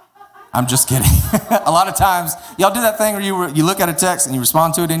 I'm just kidding. A lot of times, y'all do that thing where you look at a text and you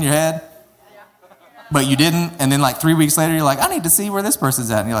respond to it in your head, but you didn't. And then like 3 weeks later, you're like, I need to see where this person's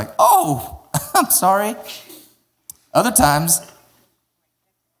at. And you're like, oh, I'm sorry. Other times,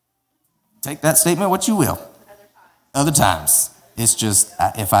 take that statement what you will. Other times, it's just,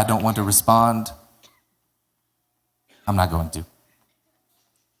 if I don't want to respond, I'm not going to.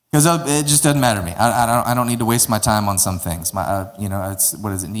 Because it just doesn't matter to me. I don't need to waste my time on some things. It's,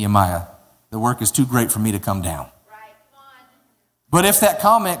 what is it, Nehemiah? The work is too great for me to come down. Right. But if that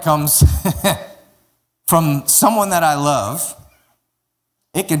comment comes from someone that I love,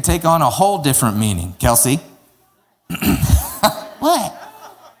 it can take on a whole different meaning. Kelsey? What?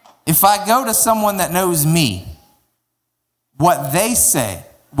 If I go to someone that knows me, what they say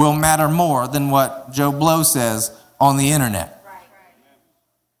will matter more than what Joe Blow says on the internet. Right.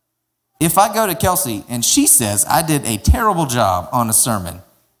 If I go to Kelsey and she says I did a terrible job on a sermon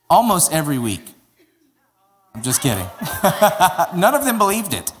almost every week, I'm just kidding. None of them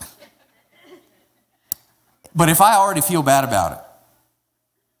believed it. But if I already feel bad about it,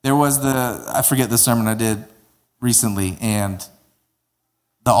 there was I forget the sermon I did recently, and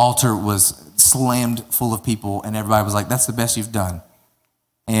the altar was slammed full of people, and everybody was like, that's the best you've done.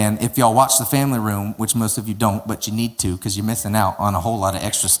 And if y'all watch the family room, which most of you don't, but you need to because you're missing out on a whole lot of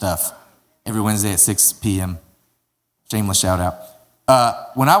extra stuff every Wednesday at 6 p.m. Shameless shout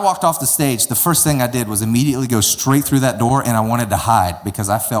out. When I walked off the stage, the first thing I did was immediately go straight through that door, and I wanted to hide because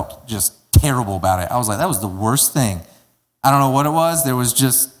I felt just terrible about it. I was like, that was the worst thing. I don't know what it was. There was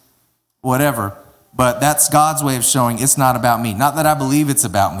just whatever. But that's God's way of showing it's not about me. Not that I believe it's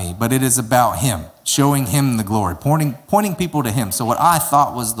about me, but it is about him, showing him the glory, pointing people to him. So what I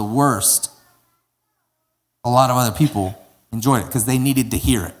thought was the worst, a lot of other people enjoyed it because they needed to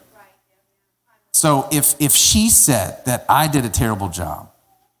hear it. So if she said that I did a terrible job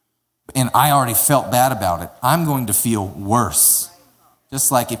and I already felt bad about it, I'm going to feel worse.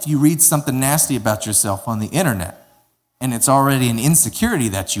 Just like if you read something nasty about yourself on the internet and it's already an insecurity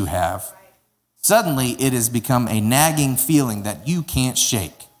that you have, suddenly it has become a nagging feeling that you can't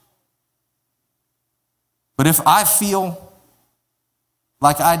shake. But if I feel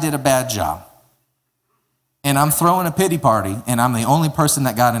like I did a bad job and I'm throwing a pity party and I'm the only person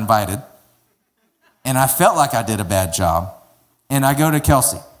that got invited and I felt like I did a bad job and I go to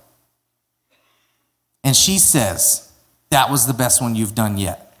Kelsey and she says, that was the best one you've done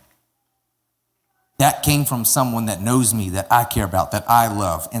yet. That came from someone that knows me, that I care about, that I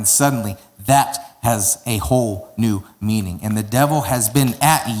love. And suddenly that has a whole new meaning. And the devil has been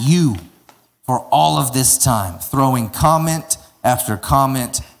at you for all of this time, throwing comment after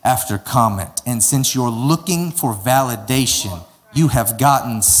comment after comment. And since you're looking for validation, you have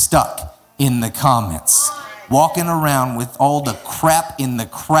gotten stuck in the comments, walking around with all the crap in the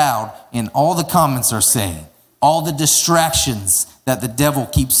crowd and all the comments are saying, all the distractions that the devil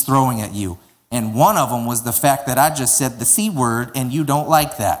keeps throwing at you. And one of them was the fact that I just said the C word and you don't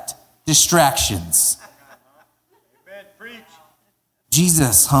like that. Distractions. Amen. Preach.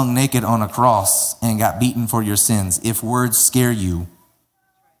 Jesus hung naked on a cross and got beaten for your sins. If words scare you,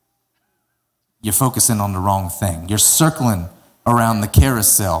 you're focusing on the wrong thing. You're circling around the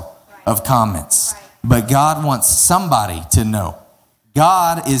carousel of comments. But God wants somebody to know.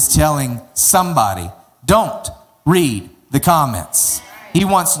 God is telling somebody, don't read the comments. He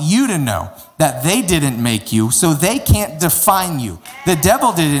wants you to know that they didn't make you, so they can't define you. The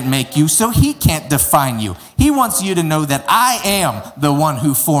devil didn't make you, so he can't define you. He wants you to know that I am the one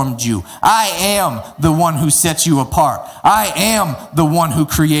who formed you. I am the one who set you apart. I am the one who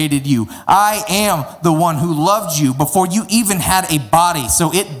created you. I am the one who loved you before you even had a body.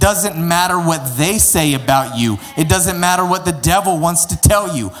 So it doesn't matter what they say about you. It doesn't matter what the devil wants to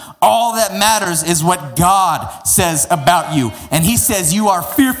tell you. All that matters is what God says about you. And he says you are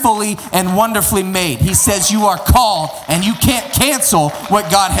fearfully and wonderfully wonderfully made. He says you are called and you can't cancel what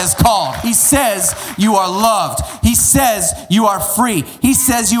God has called. He says you are loved. He says you are free. He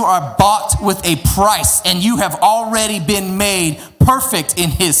says you are bought with a price and you have already been made perfect in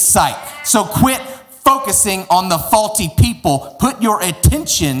his sight. So quit focusing on the faulty people. Put your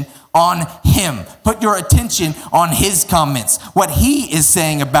attention on him. Put your attention on his comments, what he is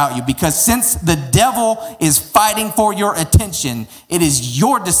saying about you. Because since the devil is fighting for your attention, it is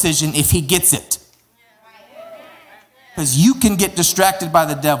your decision if he gets it. Because you can get distracted by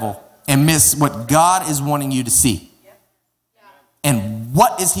the devil and miss what God is wanting you to see. And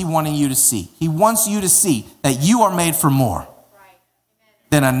what is he wanting you to see? He wants you to see that you are made for more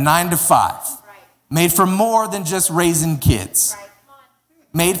than a 9-to-5. Made for more than just raising kids.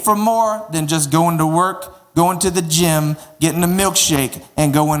 Made for more than just going to work, going to the gym, getting a milkshake,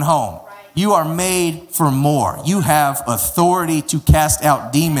 and going home. You are made for more. You have authority to cast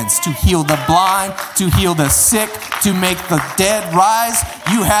out demons, to heal the blind, to heal the sick, to make the dead rise.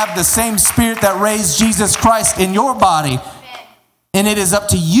 You have the same spirit that raised Jesus Christ in your body. And it is up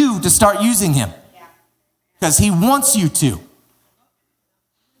to you to start using him. Because he wants you to.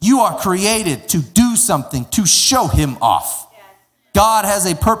 You are created to do something, to show him off. God has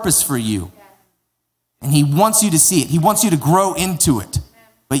a purpose for you. And he wants you to see it. He wants you to grow into it.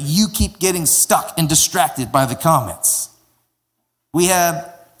 But you keep getting stuck and distracted by the comments. We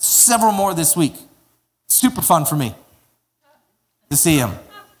had several more this week. Super fun for me to see them.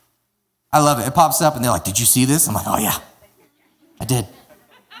 I love it. It pops up and they're like, did you see this? I'm like, oh yeah, I did.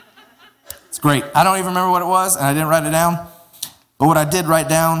 It's great. I don't even remember what it was and I didn't write it down. But what I did write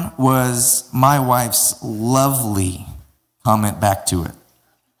down was my wife's lovely comment back to it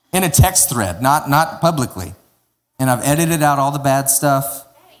in a text thread, not publicly. And I've edited out all the bad stuff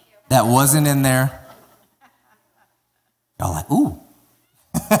that wasn't in there. Y'all like, ooh.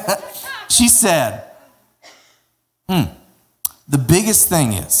 She said, the biggest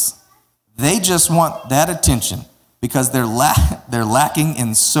thing is they just want that attention because they're lacking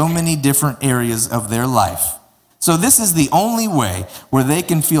in so many different areas of their life. So this is the only way where they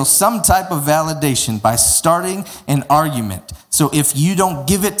can feel some type of validation by starting an argument. So if you don't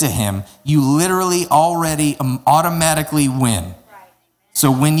give it to him, you literally already automatically win.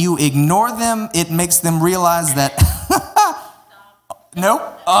 So when you ignore them, it makes them realize that, nope.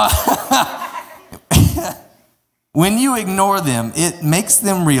 When you ignore them, it makes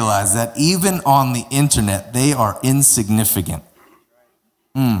them realize that even on the internet, they are insignificant.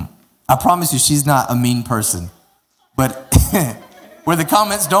 I promise you, she's not a mean person. But where the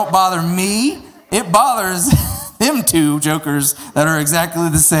comments don't bother me, it bothers them two jokers that are exactly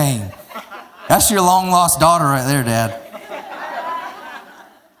the same. That's your long lost daughter right there, Dad.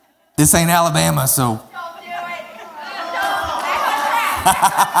 This ain't Alabama, so. Don't do it.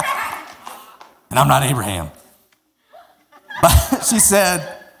 And I'm not Abraham. But she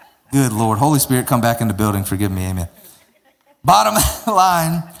said, good Lord, Holy Spirit, come back in the building. Forgive me, amen. Bottom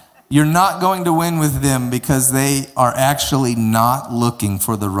line, you're not going to win with them because they are actually not looking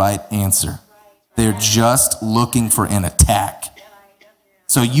for the right answer. They're just looking for an attack.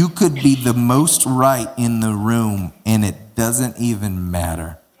 So you could be the most right in the room and it doesn't even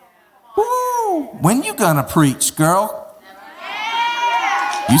matter. Woo! When you gonna preach, girl?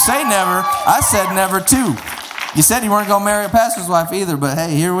 You say never. I said never too. You said you weren't gonna marry a pastor's wife either, but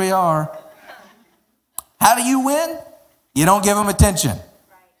hey, here we are. How do you win? You don't give them attention.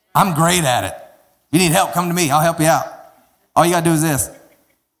 I'm great at it. You need help, come to me. I'll help you out. All you got to do is this.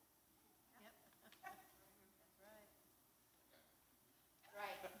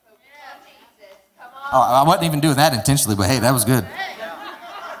 Oh, I wasn't even doing that intentionally, but hey, that was good.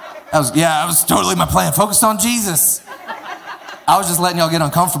 That was totally my plan. Focused on Jesus. I was just letting y'all get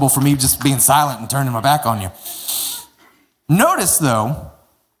uncomfortable for me just being silent and turning my back on you. Notice, though,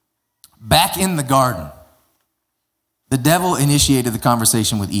 back in the garden, the devil initiated the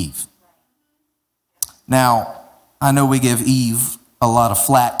conversation with Eve. Now, I know we give Eve a lot of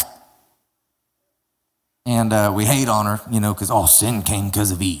flack. And we hate on her, because sin came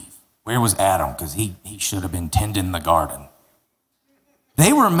because of Eve. Where was Adam? Because he should have been tending the garden.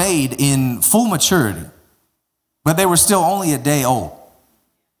 They were made in full maturity, but they were still only a day old.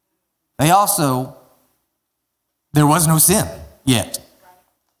 There was no sin yet.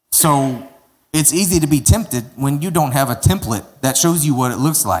 So it's easy to be tempted when you don't have a template that shows you what it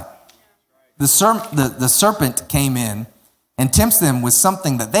looks like. The serpent came in and tempts them with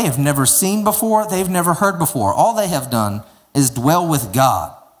something that they have never seen before, they've never heard before. All they have done is dwell with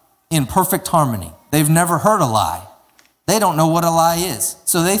God in perfect harmony. They've never heard a lie. They don't know what a lie is.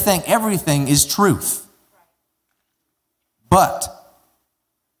 So they think everything is truth. But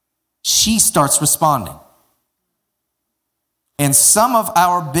she starts responding. And some of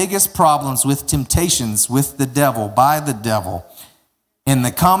our biggest problems with temptations with the devil, by the devil, and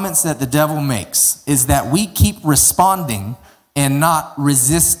the comments that the devil makes is that we keep responding and not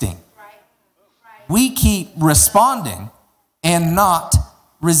resisting. We keep responding and not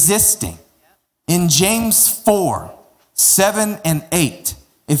resisting. In James 4, 7 and 8,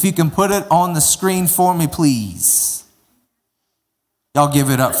 if you can put it on the screen for me, please. Y'all give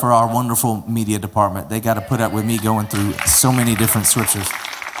it up for our wonderful media department. They got to put up with me going through so many different scriptures.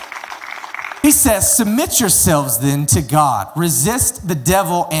 He says, submit yourselves then to God. Resist the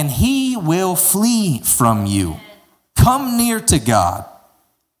devil and he will flee from you. Come near to God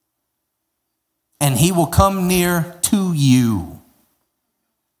and he will come near to you.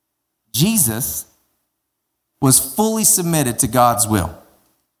 Jesus was fully submitted to God's will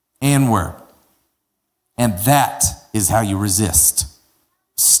and word. And that is how you resist.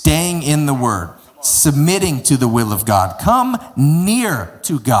 Staying in the word, submitting to the will of God. Come near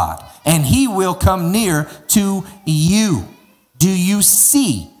to God and he will come near to you. Do you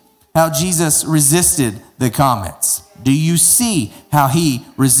see how Jesus resisted the comments? Do you see how he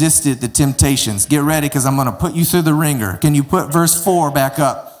resisted the temptations? Get ready because I'm going to put you through the ringer. Can you put verse 4 back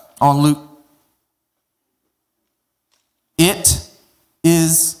up on Luke? It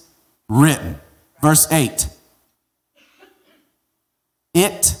is written. Verse 8.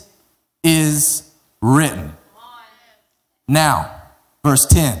 It is written. Now, verse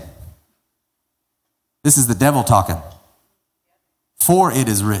 10. This is the devil talking. For it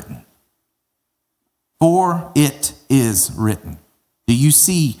is written. For it is written. Do you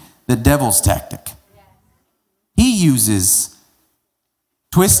see the devil's tactic? He uses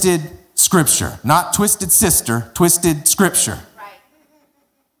twisted scripture, not twisted sister, twisted scripture.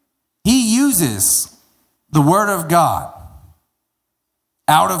 He uses the word of God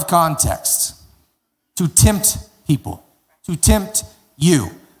out of context to tempt people, to tempt you.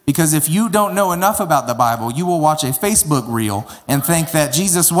 Because if you don't know enough about the Bible, you will watch a Facebook reel and think that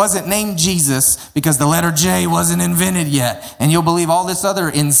Jesus wasn't named Jesus because the letter J wasn't invented yet. And you'll believe all this other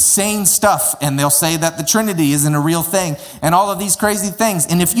insane stuff. And they'll say that the Trinity isn't a real thing and all of these crazy things.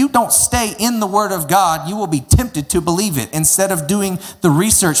 And if you don't stay in the Word of God, you will be tempted to believe it instead of doing the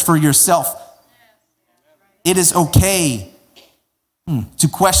research for yourself. It is okay to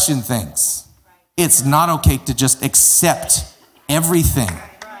question things. It's not okay to just accept everything.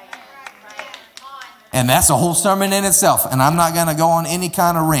 And that's a whole sermon in itself. And I'm not going to go on any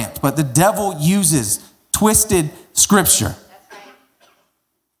kind of rant. But the devil uses twisted scripture.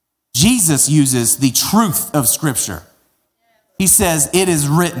 Jesus uses the truth of scripture. He says, it is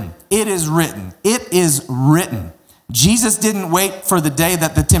written. It is written. It is written. Jesus didn't wait for the day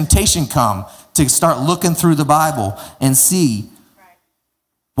that the temptation come to start looking through the Bible and see,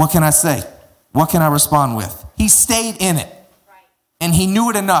 what can I say? What can I respond with? He stayed in it. And he knew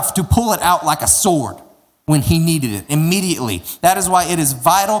it enough to pull it out like a sword when he needed it immediately. That is why it is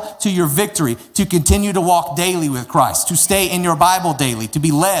vital to your victory to continue to walk daily with Christ, to stay in your Bible daily, to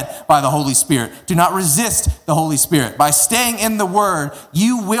be led by the Holy Spirit, to not resist the Holy Spirit. By staying in the Word,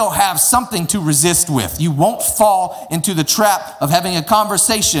 you will have something to resist with. You won't fall into the trap of having a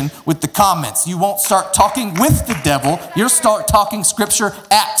conversation with the comments. You won't start talking with the devil. You'll start talking scripture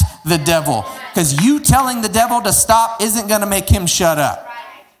at the devil. Because you telling the devil to stop isn't going to make him shut up.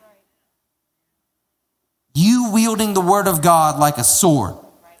 You wielding the word of God like a sword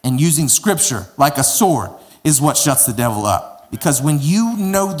and using scripture like a sword is what shuts the devil up. Because when you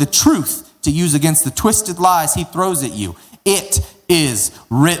know the truth to use against the twisted lies he throws at you, it is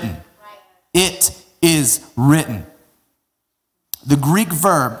written. It is written. The Greek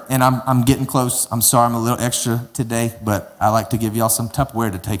verb, and I'm getting close. I'm sorry I'm a little extra today, but I like to give y'all some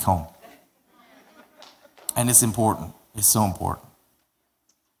Tupperware to take home. And it's important. It's so important.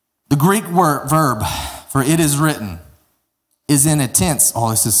 The Greek verb for it is written is in a tense. Oh,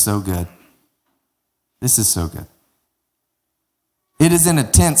 this is so good. This is so good. It is in a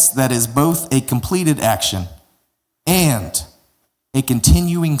tense that is both a completed action and a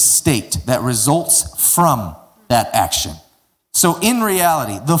continuing state that results from that action. So in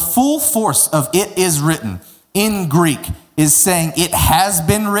reality, the full force of it is written in Greek is saying it has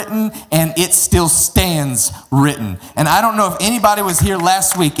been written and it still stands written. And I don't know if anybody was here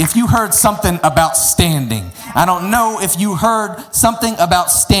last week, if you heard something about standing. I don't know if you heard something about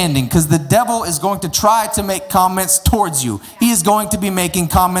standing, because the devil is going to try to make comments towards you. He is going to be making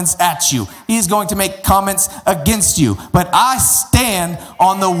comments at you. He is going to make comments against you. But I stand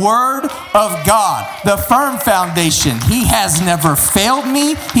on the word of God, the firm foundation. He has never failed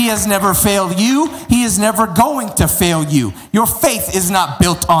me. He has never failed you. He is never going to fail you. you. Your faith is not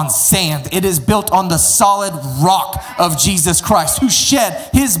built on sand. It is built on the solid rock of Jesus Christ, who shed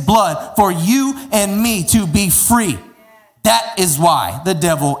his blood for you and me to be free. That is why the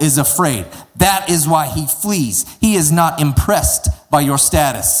devil is afraid. That is why he flees. He is not impressed by your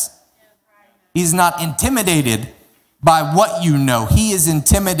status. He's not intimidated by what you know. He is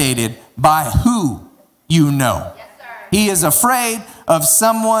intimidated by who you know. He is afraid of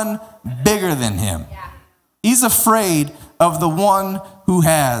someone bigger than him. He's afraid of the one who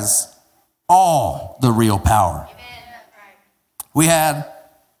has all the real power. We had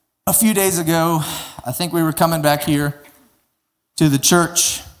a few days ago, I think we were coming back here to the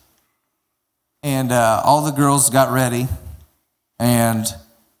church, and all the girls got ready, and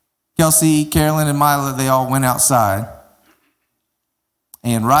Kelsey, Carolyn, and Mila, they all went outside,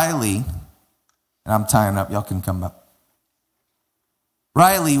 and Riley, and I'm tying up, y'all can come up.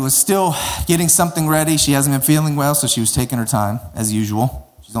 Riley was still getting something ready. She hasn't been feeling well, so she was taking her time, as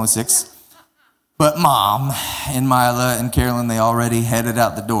usual. She's only 6. But Mom and Mila and Carolyn, they already headed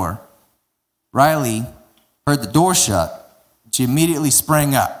out the door. Riley heard the door shut. She immediately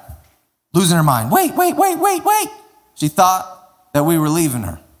sprang up, losing her mind. Wait. She thought that we were leaving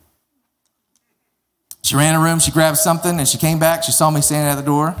her. She ran her room, she grabbed something, and she came back. She saw me standing at the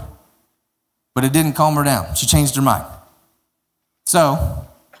door, but it didn't calm her down. She changed her mind. So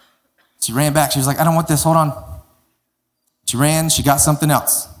she ran back. She was like, I don't want this. Hold on. She ran. She got something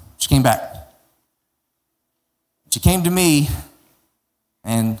else. She came back. She came to me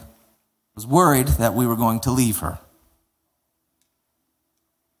and was worried that we were going to leave her.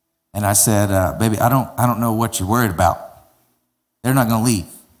 And I said, baby, I don't know what you're worried about. They're not going to leave.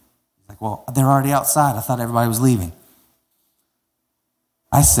 She's like, well, they're already outside. I thought everybody was leaving.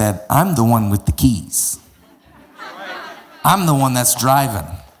 I said, I'm the one with the keys. I'm the one that's driving.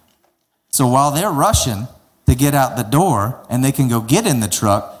 So while they're rushing to get out the door and they can go get in the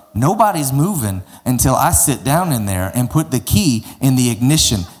truck, nobody's moving until I sit down in there and put the key in the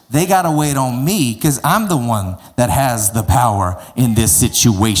ignition. They got to wait on me because I'm the one that has the power in this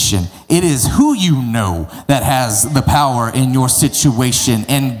situation. It is who you know that has the power in your situation.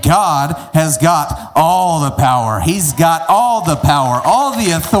 And God has got all the power. He's got all the power, all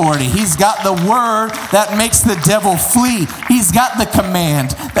the authority. He's got the word that makes the devil flee. He's got the command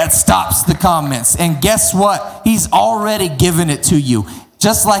that stops the comments. And guess what? He's already given it to you.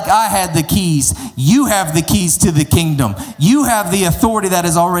 Just like I had the keys, you have the keys to the kingdom. You have the authority that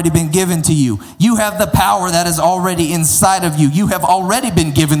has already been given to you. You have the power that is already inside of you. You have already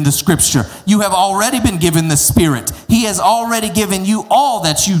been given the scripture. You have already been given the Spirit. He has already given you all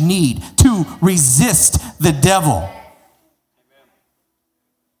that you need to resist the devil.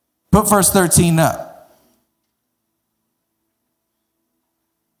 Put verse 13 up.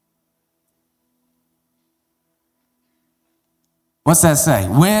 What's that say?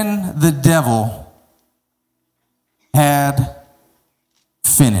 When the devil had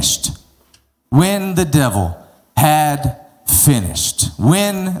finished. When the devil had finished.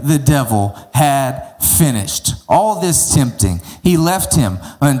 When the devil had finished. All this tempting, he left him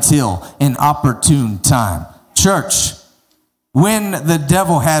until an opportune time. Church, when the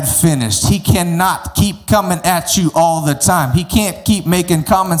devil had finished, he cannot keep coming at you all the time. He can't keep making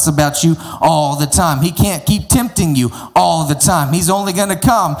comments about you all the time. He can't keep tempting you all the time. He's only going to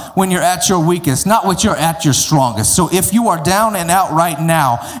come when you're at your weakest, not when you're at your strongest. So if you are down and out right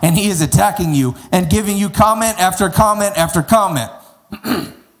now and he is attacking you and giving you comment after comment after comment,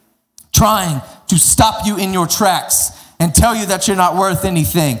 trying to stop you in your tracks, and tell you that you're not worth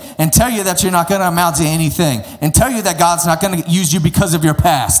anything, and tell you that you're not going to amount to anything, and tell you that God's not going to use you because of your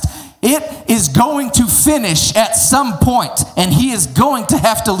past. It is going to finish at some point, and he is going to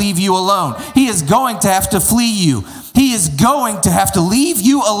have to leave you alone. He is going to have to flee you. He is going to have to leave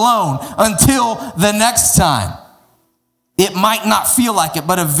you alone until the next time. It might not feel like it,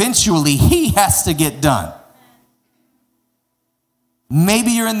 but eventually he has to get done. Maybe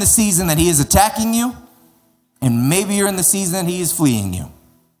you're in the season that he is attacking you, and maybe you're in the season he is fleeing you.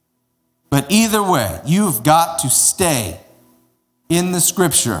 But either way, you've got to stay in the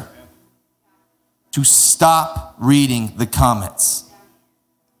scripture to stop reading the comments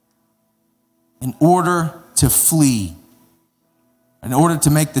in order to flee, in order to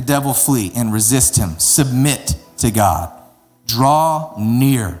make the devil flee and resist him. Submit to God. Draw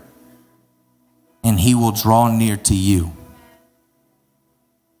near, and he will draw near to you.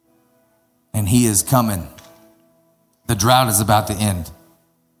 And he is coming. The drought is about to end.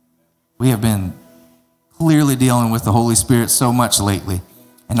 We have been clearly dealing with the Holy Spirit so much lately,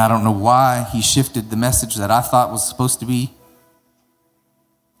 and I don't know why he shifted the message that I thought was supposed to be,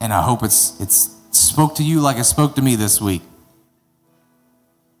 and I hope it's spoke to you like it spoke to me this week.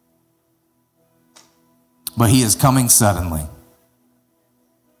 But he is coming suddenly.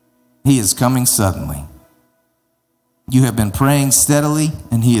 He is coming suddenly. You have been praying steadily,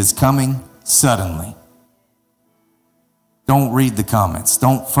 and he is coming suddenly. Don't read the comments.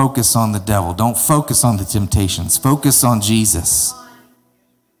 Don't focus on the devil. Don't focus on the temptations. Focus on Jesus.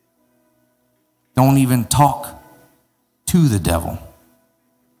 Don't even talk to the devil.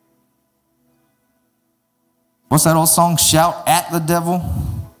 What's that old song? Shout at the devil.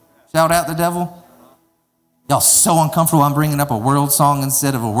 Shout at the devil. Y'all so uncomfortable I'm bringing up a world song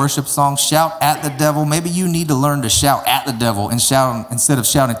instead of a worship song. Shout at the devil. Maybe you need to learn to shout at the devil and shout instead of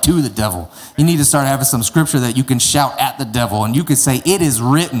shouting to the devil. You need to start having some scripture that you can shout at the devil, and you can say, it is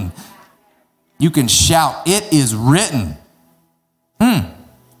written. You can shout, it is written.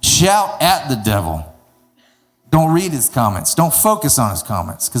 Shout at the devil. Don't read his comments. Don't focus on his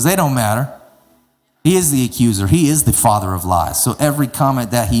comments because they don't matter. He is the accuser. He is the father of lies. So every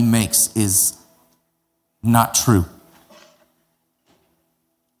comment that he makes is not true.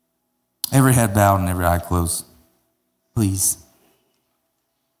 Every head bowed and every eye closed. Please.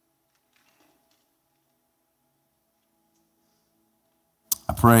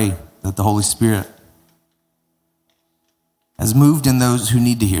 I pray that the Holy Spirit has moved in those who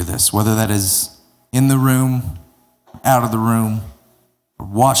need to hear this, whether that is in the room, out of the room, or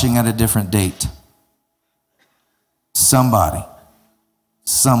watching at a different date. Somebody,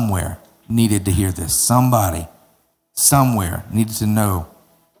 somewhere, needed to hear this. Somebody, somewhere, needed to know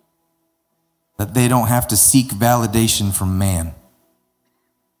that they don't have to seek validation from man.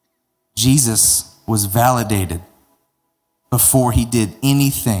 Jesus was validated before he did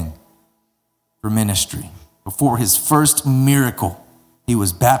anything for ministry. Before his first miracle, he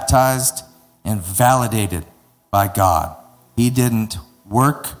was baptized and validated by God. He didn't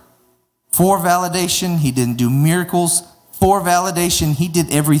work for validation. He didn't do miracles for validation. He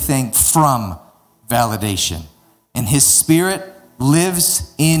did everything from validation. And his spirit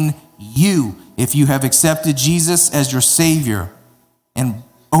lives in you if you have accepted Jesus as your Savior and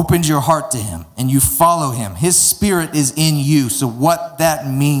opened your heart to him and you follow him. His spirit is in you. So what that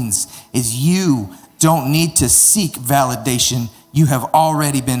means is you don't need to seek validation. You have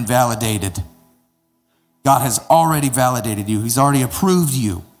already been validated. God has already validated you. He's already approved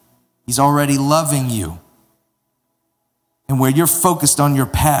you. He's already loving you. And where you're focused on your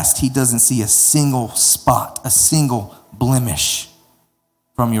past, he doesn't see a single spot, a single blemish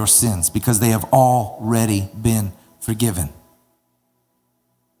from your sins because they have already been forgiven.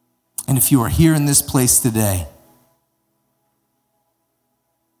 And if you are here in this place today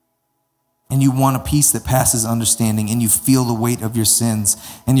and you want a peace that passes understanding and you feel the weight of your sins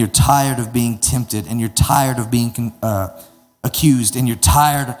and you're tired of being tempted and you're tired of being accused and you're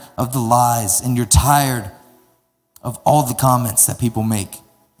tired of the lies and you're tired of all the comments that people make,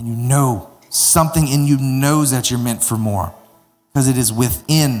 and you know something in you knows that you're meant for more because it is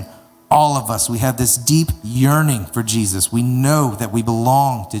within all of us. We have this deep yearning for Jesus. We know that we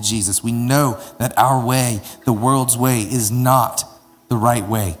belong to Jesus. We know that our way, the world's way, is not the right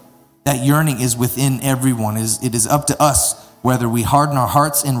way. That yearning is within everyone. It is up to us whether we harden our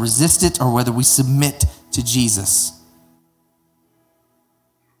hearts and resist it or whether we submit to Jesus.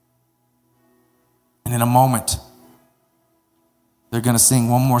 And in a moment, they're going to sing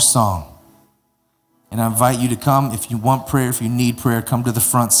one more song. And I invite you to come. If you want prayer, if you need prayer, come to the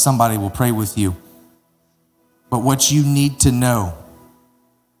front. Somebody will pray with you. But what you need to know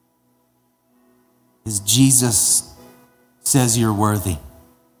is Jesus says you're worthy.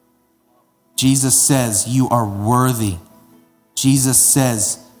 Jesus says you are worthy. Jesus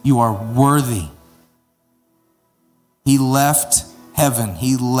says you are worthy. He left heaven.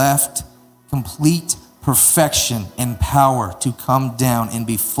 He left complete perfection and power to come down and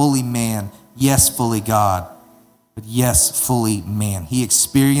be fully man. Yes, fully God, but yes, fully man. He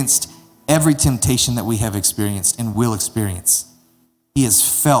experienced every temptation that we have experienced and will experience. He has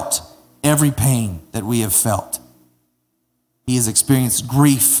felt every pain that we have felt. He has experienced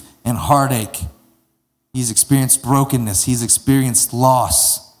grief and heartache. He's experienced brokenness. He's experienced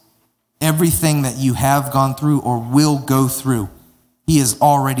loss. Everything that you have gone through or will go through, he has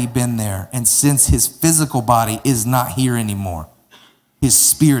already been there. And since his physical body is not here anymore, his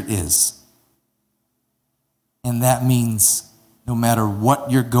spirit is. And that means no matter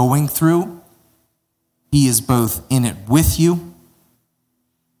what you're going through, he is both in it with you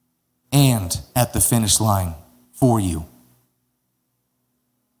and at the finish line for you.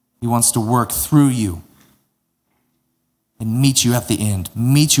 He wants to work through you and meet you at the end,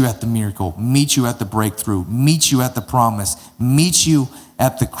 meet you at the miracle, meet you at the breakthrough, meet you at the promise, meet you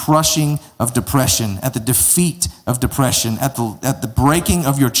at the crushing of depression, at the defeat of depression, at the breaking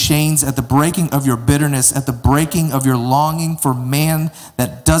of your chains, at the breaking of your bitterness, at the breaking of your longing for man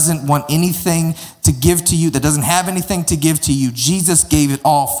that doesn't want anything to give to you, that doesn't have anything to give to you. Jesus gave it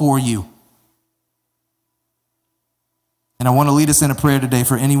all for you. And I want to lead us in a prayer today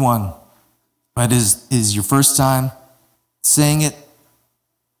for anyone that is your first time saying it,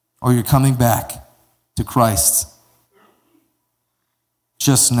 or you're coming back to Christ.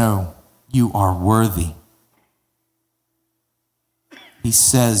 Just know you are worthy. He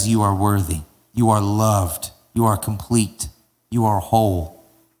says you are worthy. You are loved. You are complete. You are whole.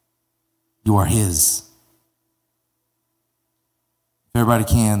 You are His. If everybody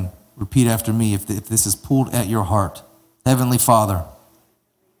can, repeat after me if this is pulled at your heart. Heavenly Father,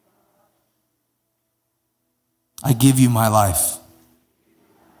 I give you my life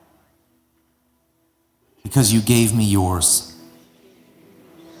because you gave me yours.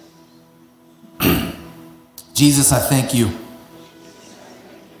 Jesus, I thank you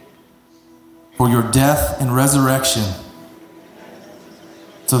for your death and resurrection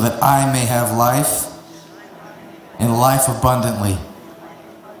so that I may have life and life abundantly.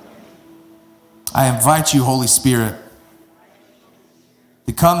 I invite you, Holy Spirit,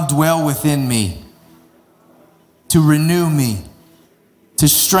 to come dwell within me, to renew me, to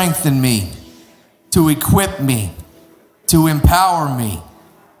strengthen me, to equip me, to empower me,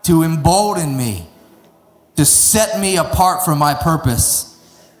 to embolden me, to set me apart from my purpose.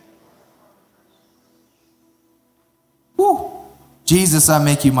 Woo. Jesus, I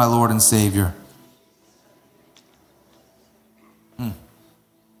make you my Lord and Savior.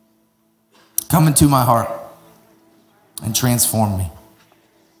 Come into my heart and transform me.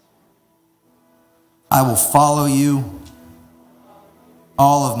 I will follow you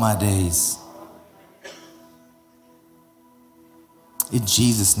all of my days. In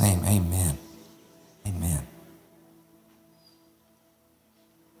Jesus' name, amen. Amen.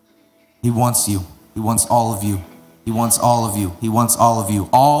 He wants you. He wants all of you. He wants all of you. He wants all of you.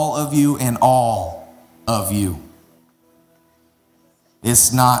 All of you and all of you.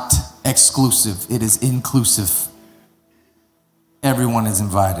 It's not exclusive. It is inclusive. Everyone is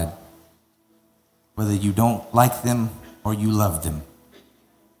invited. Whether you don't like them or you love them.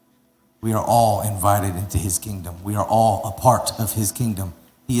 We are all invited into His kingdom. We are all a part of His kingdom.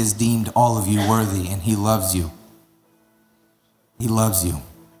 He has deemed all of you worthy, and He loves you. He loves you.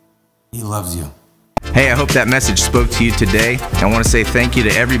 He loves you. Hey, I hope that message spoke to you today. I want to say thank you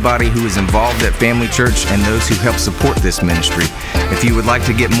to everybody who is involved at Family Church and those who help support this ministry. If you would like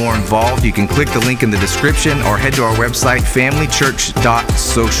to get more involved, you can click the link in the description or head to our website,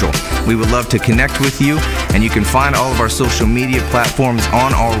 familychurch.social. We would love to connect with you, and you can find all of our social media platforms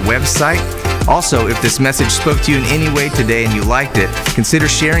on our website. Also, if this message spoke to you in any way today and you liked it, consider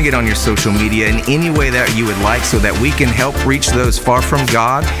sharing it on your social media in any way that you would like so that we can help reach those far from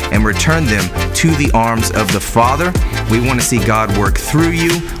God and return them to the arms of the Father. We want to see God work through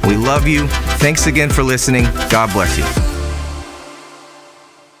you. We love you. Thanks again for listening. God bless you.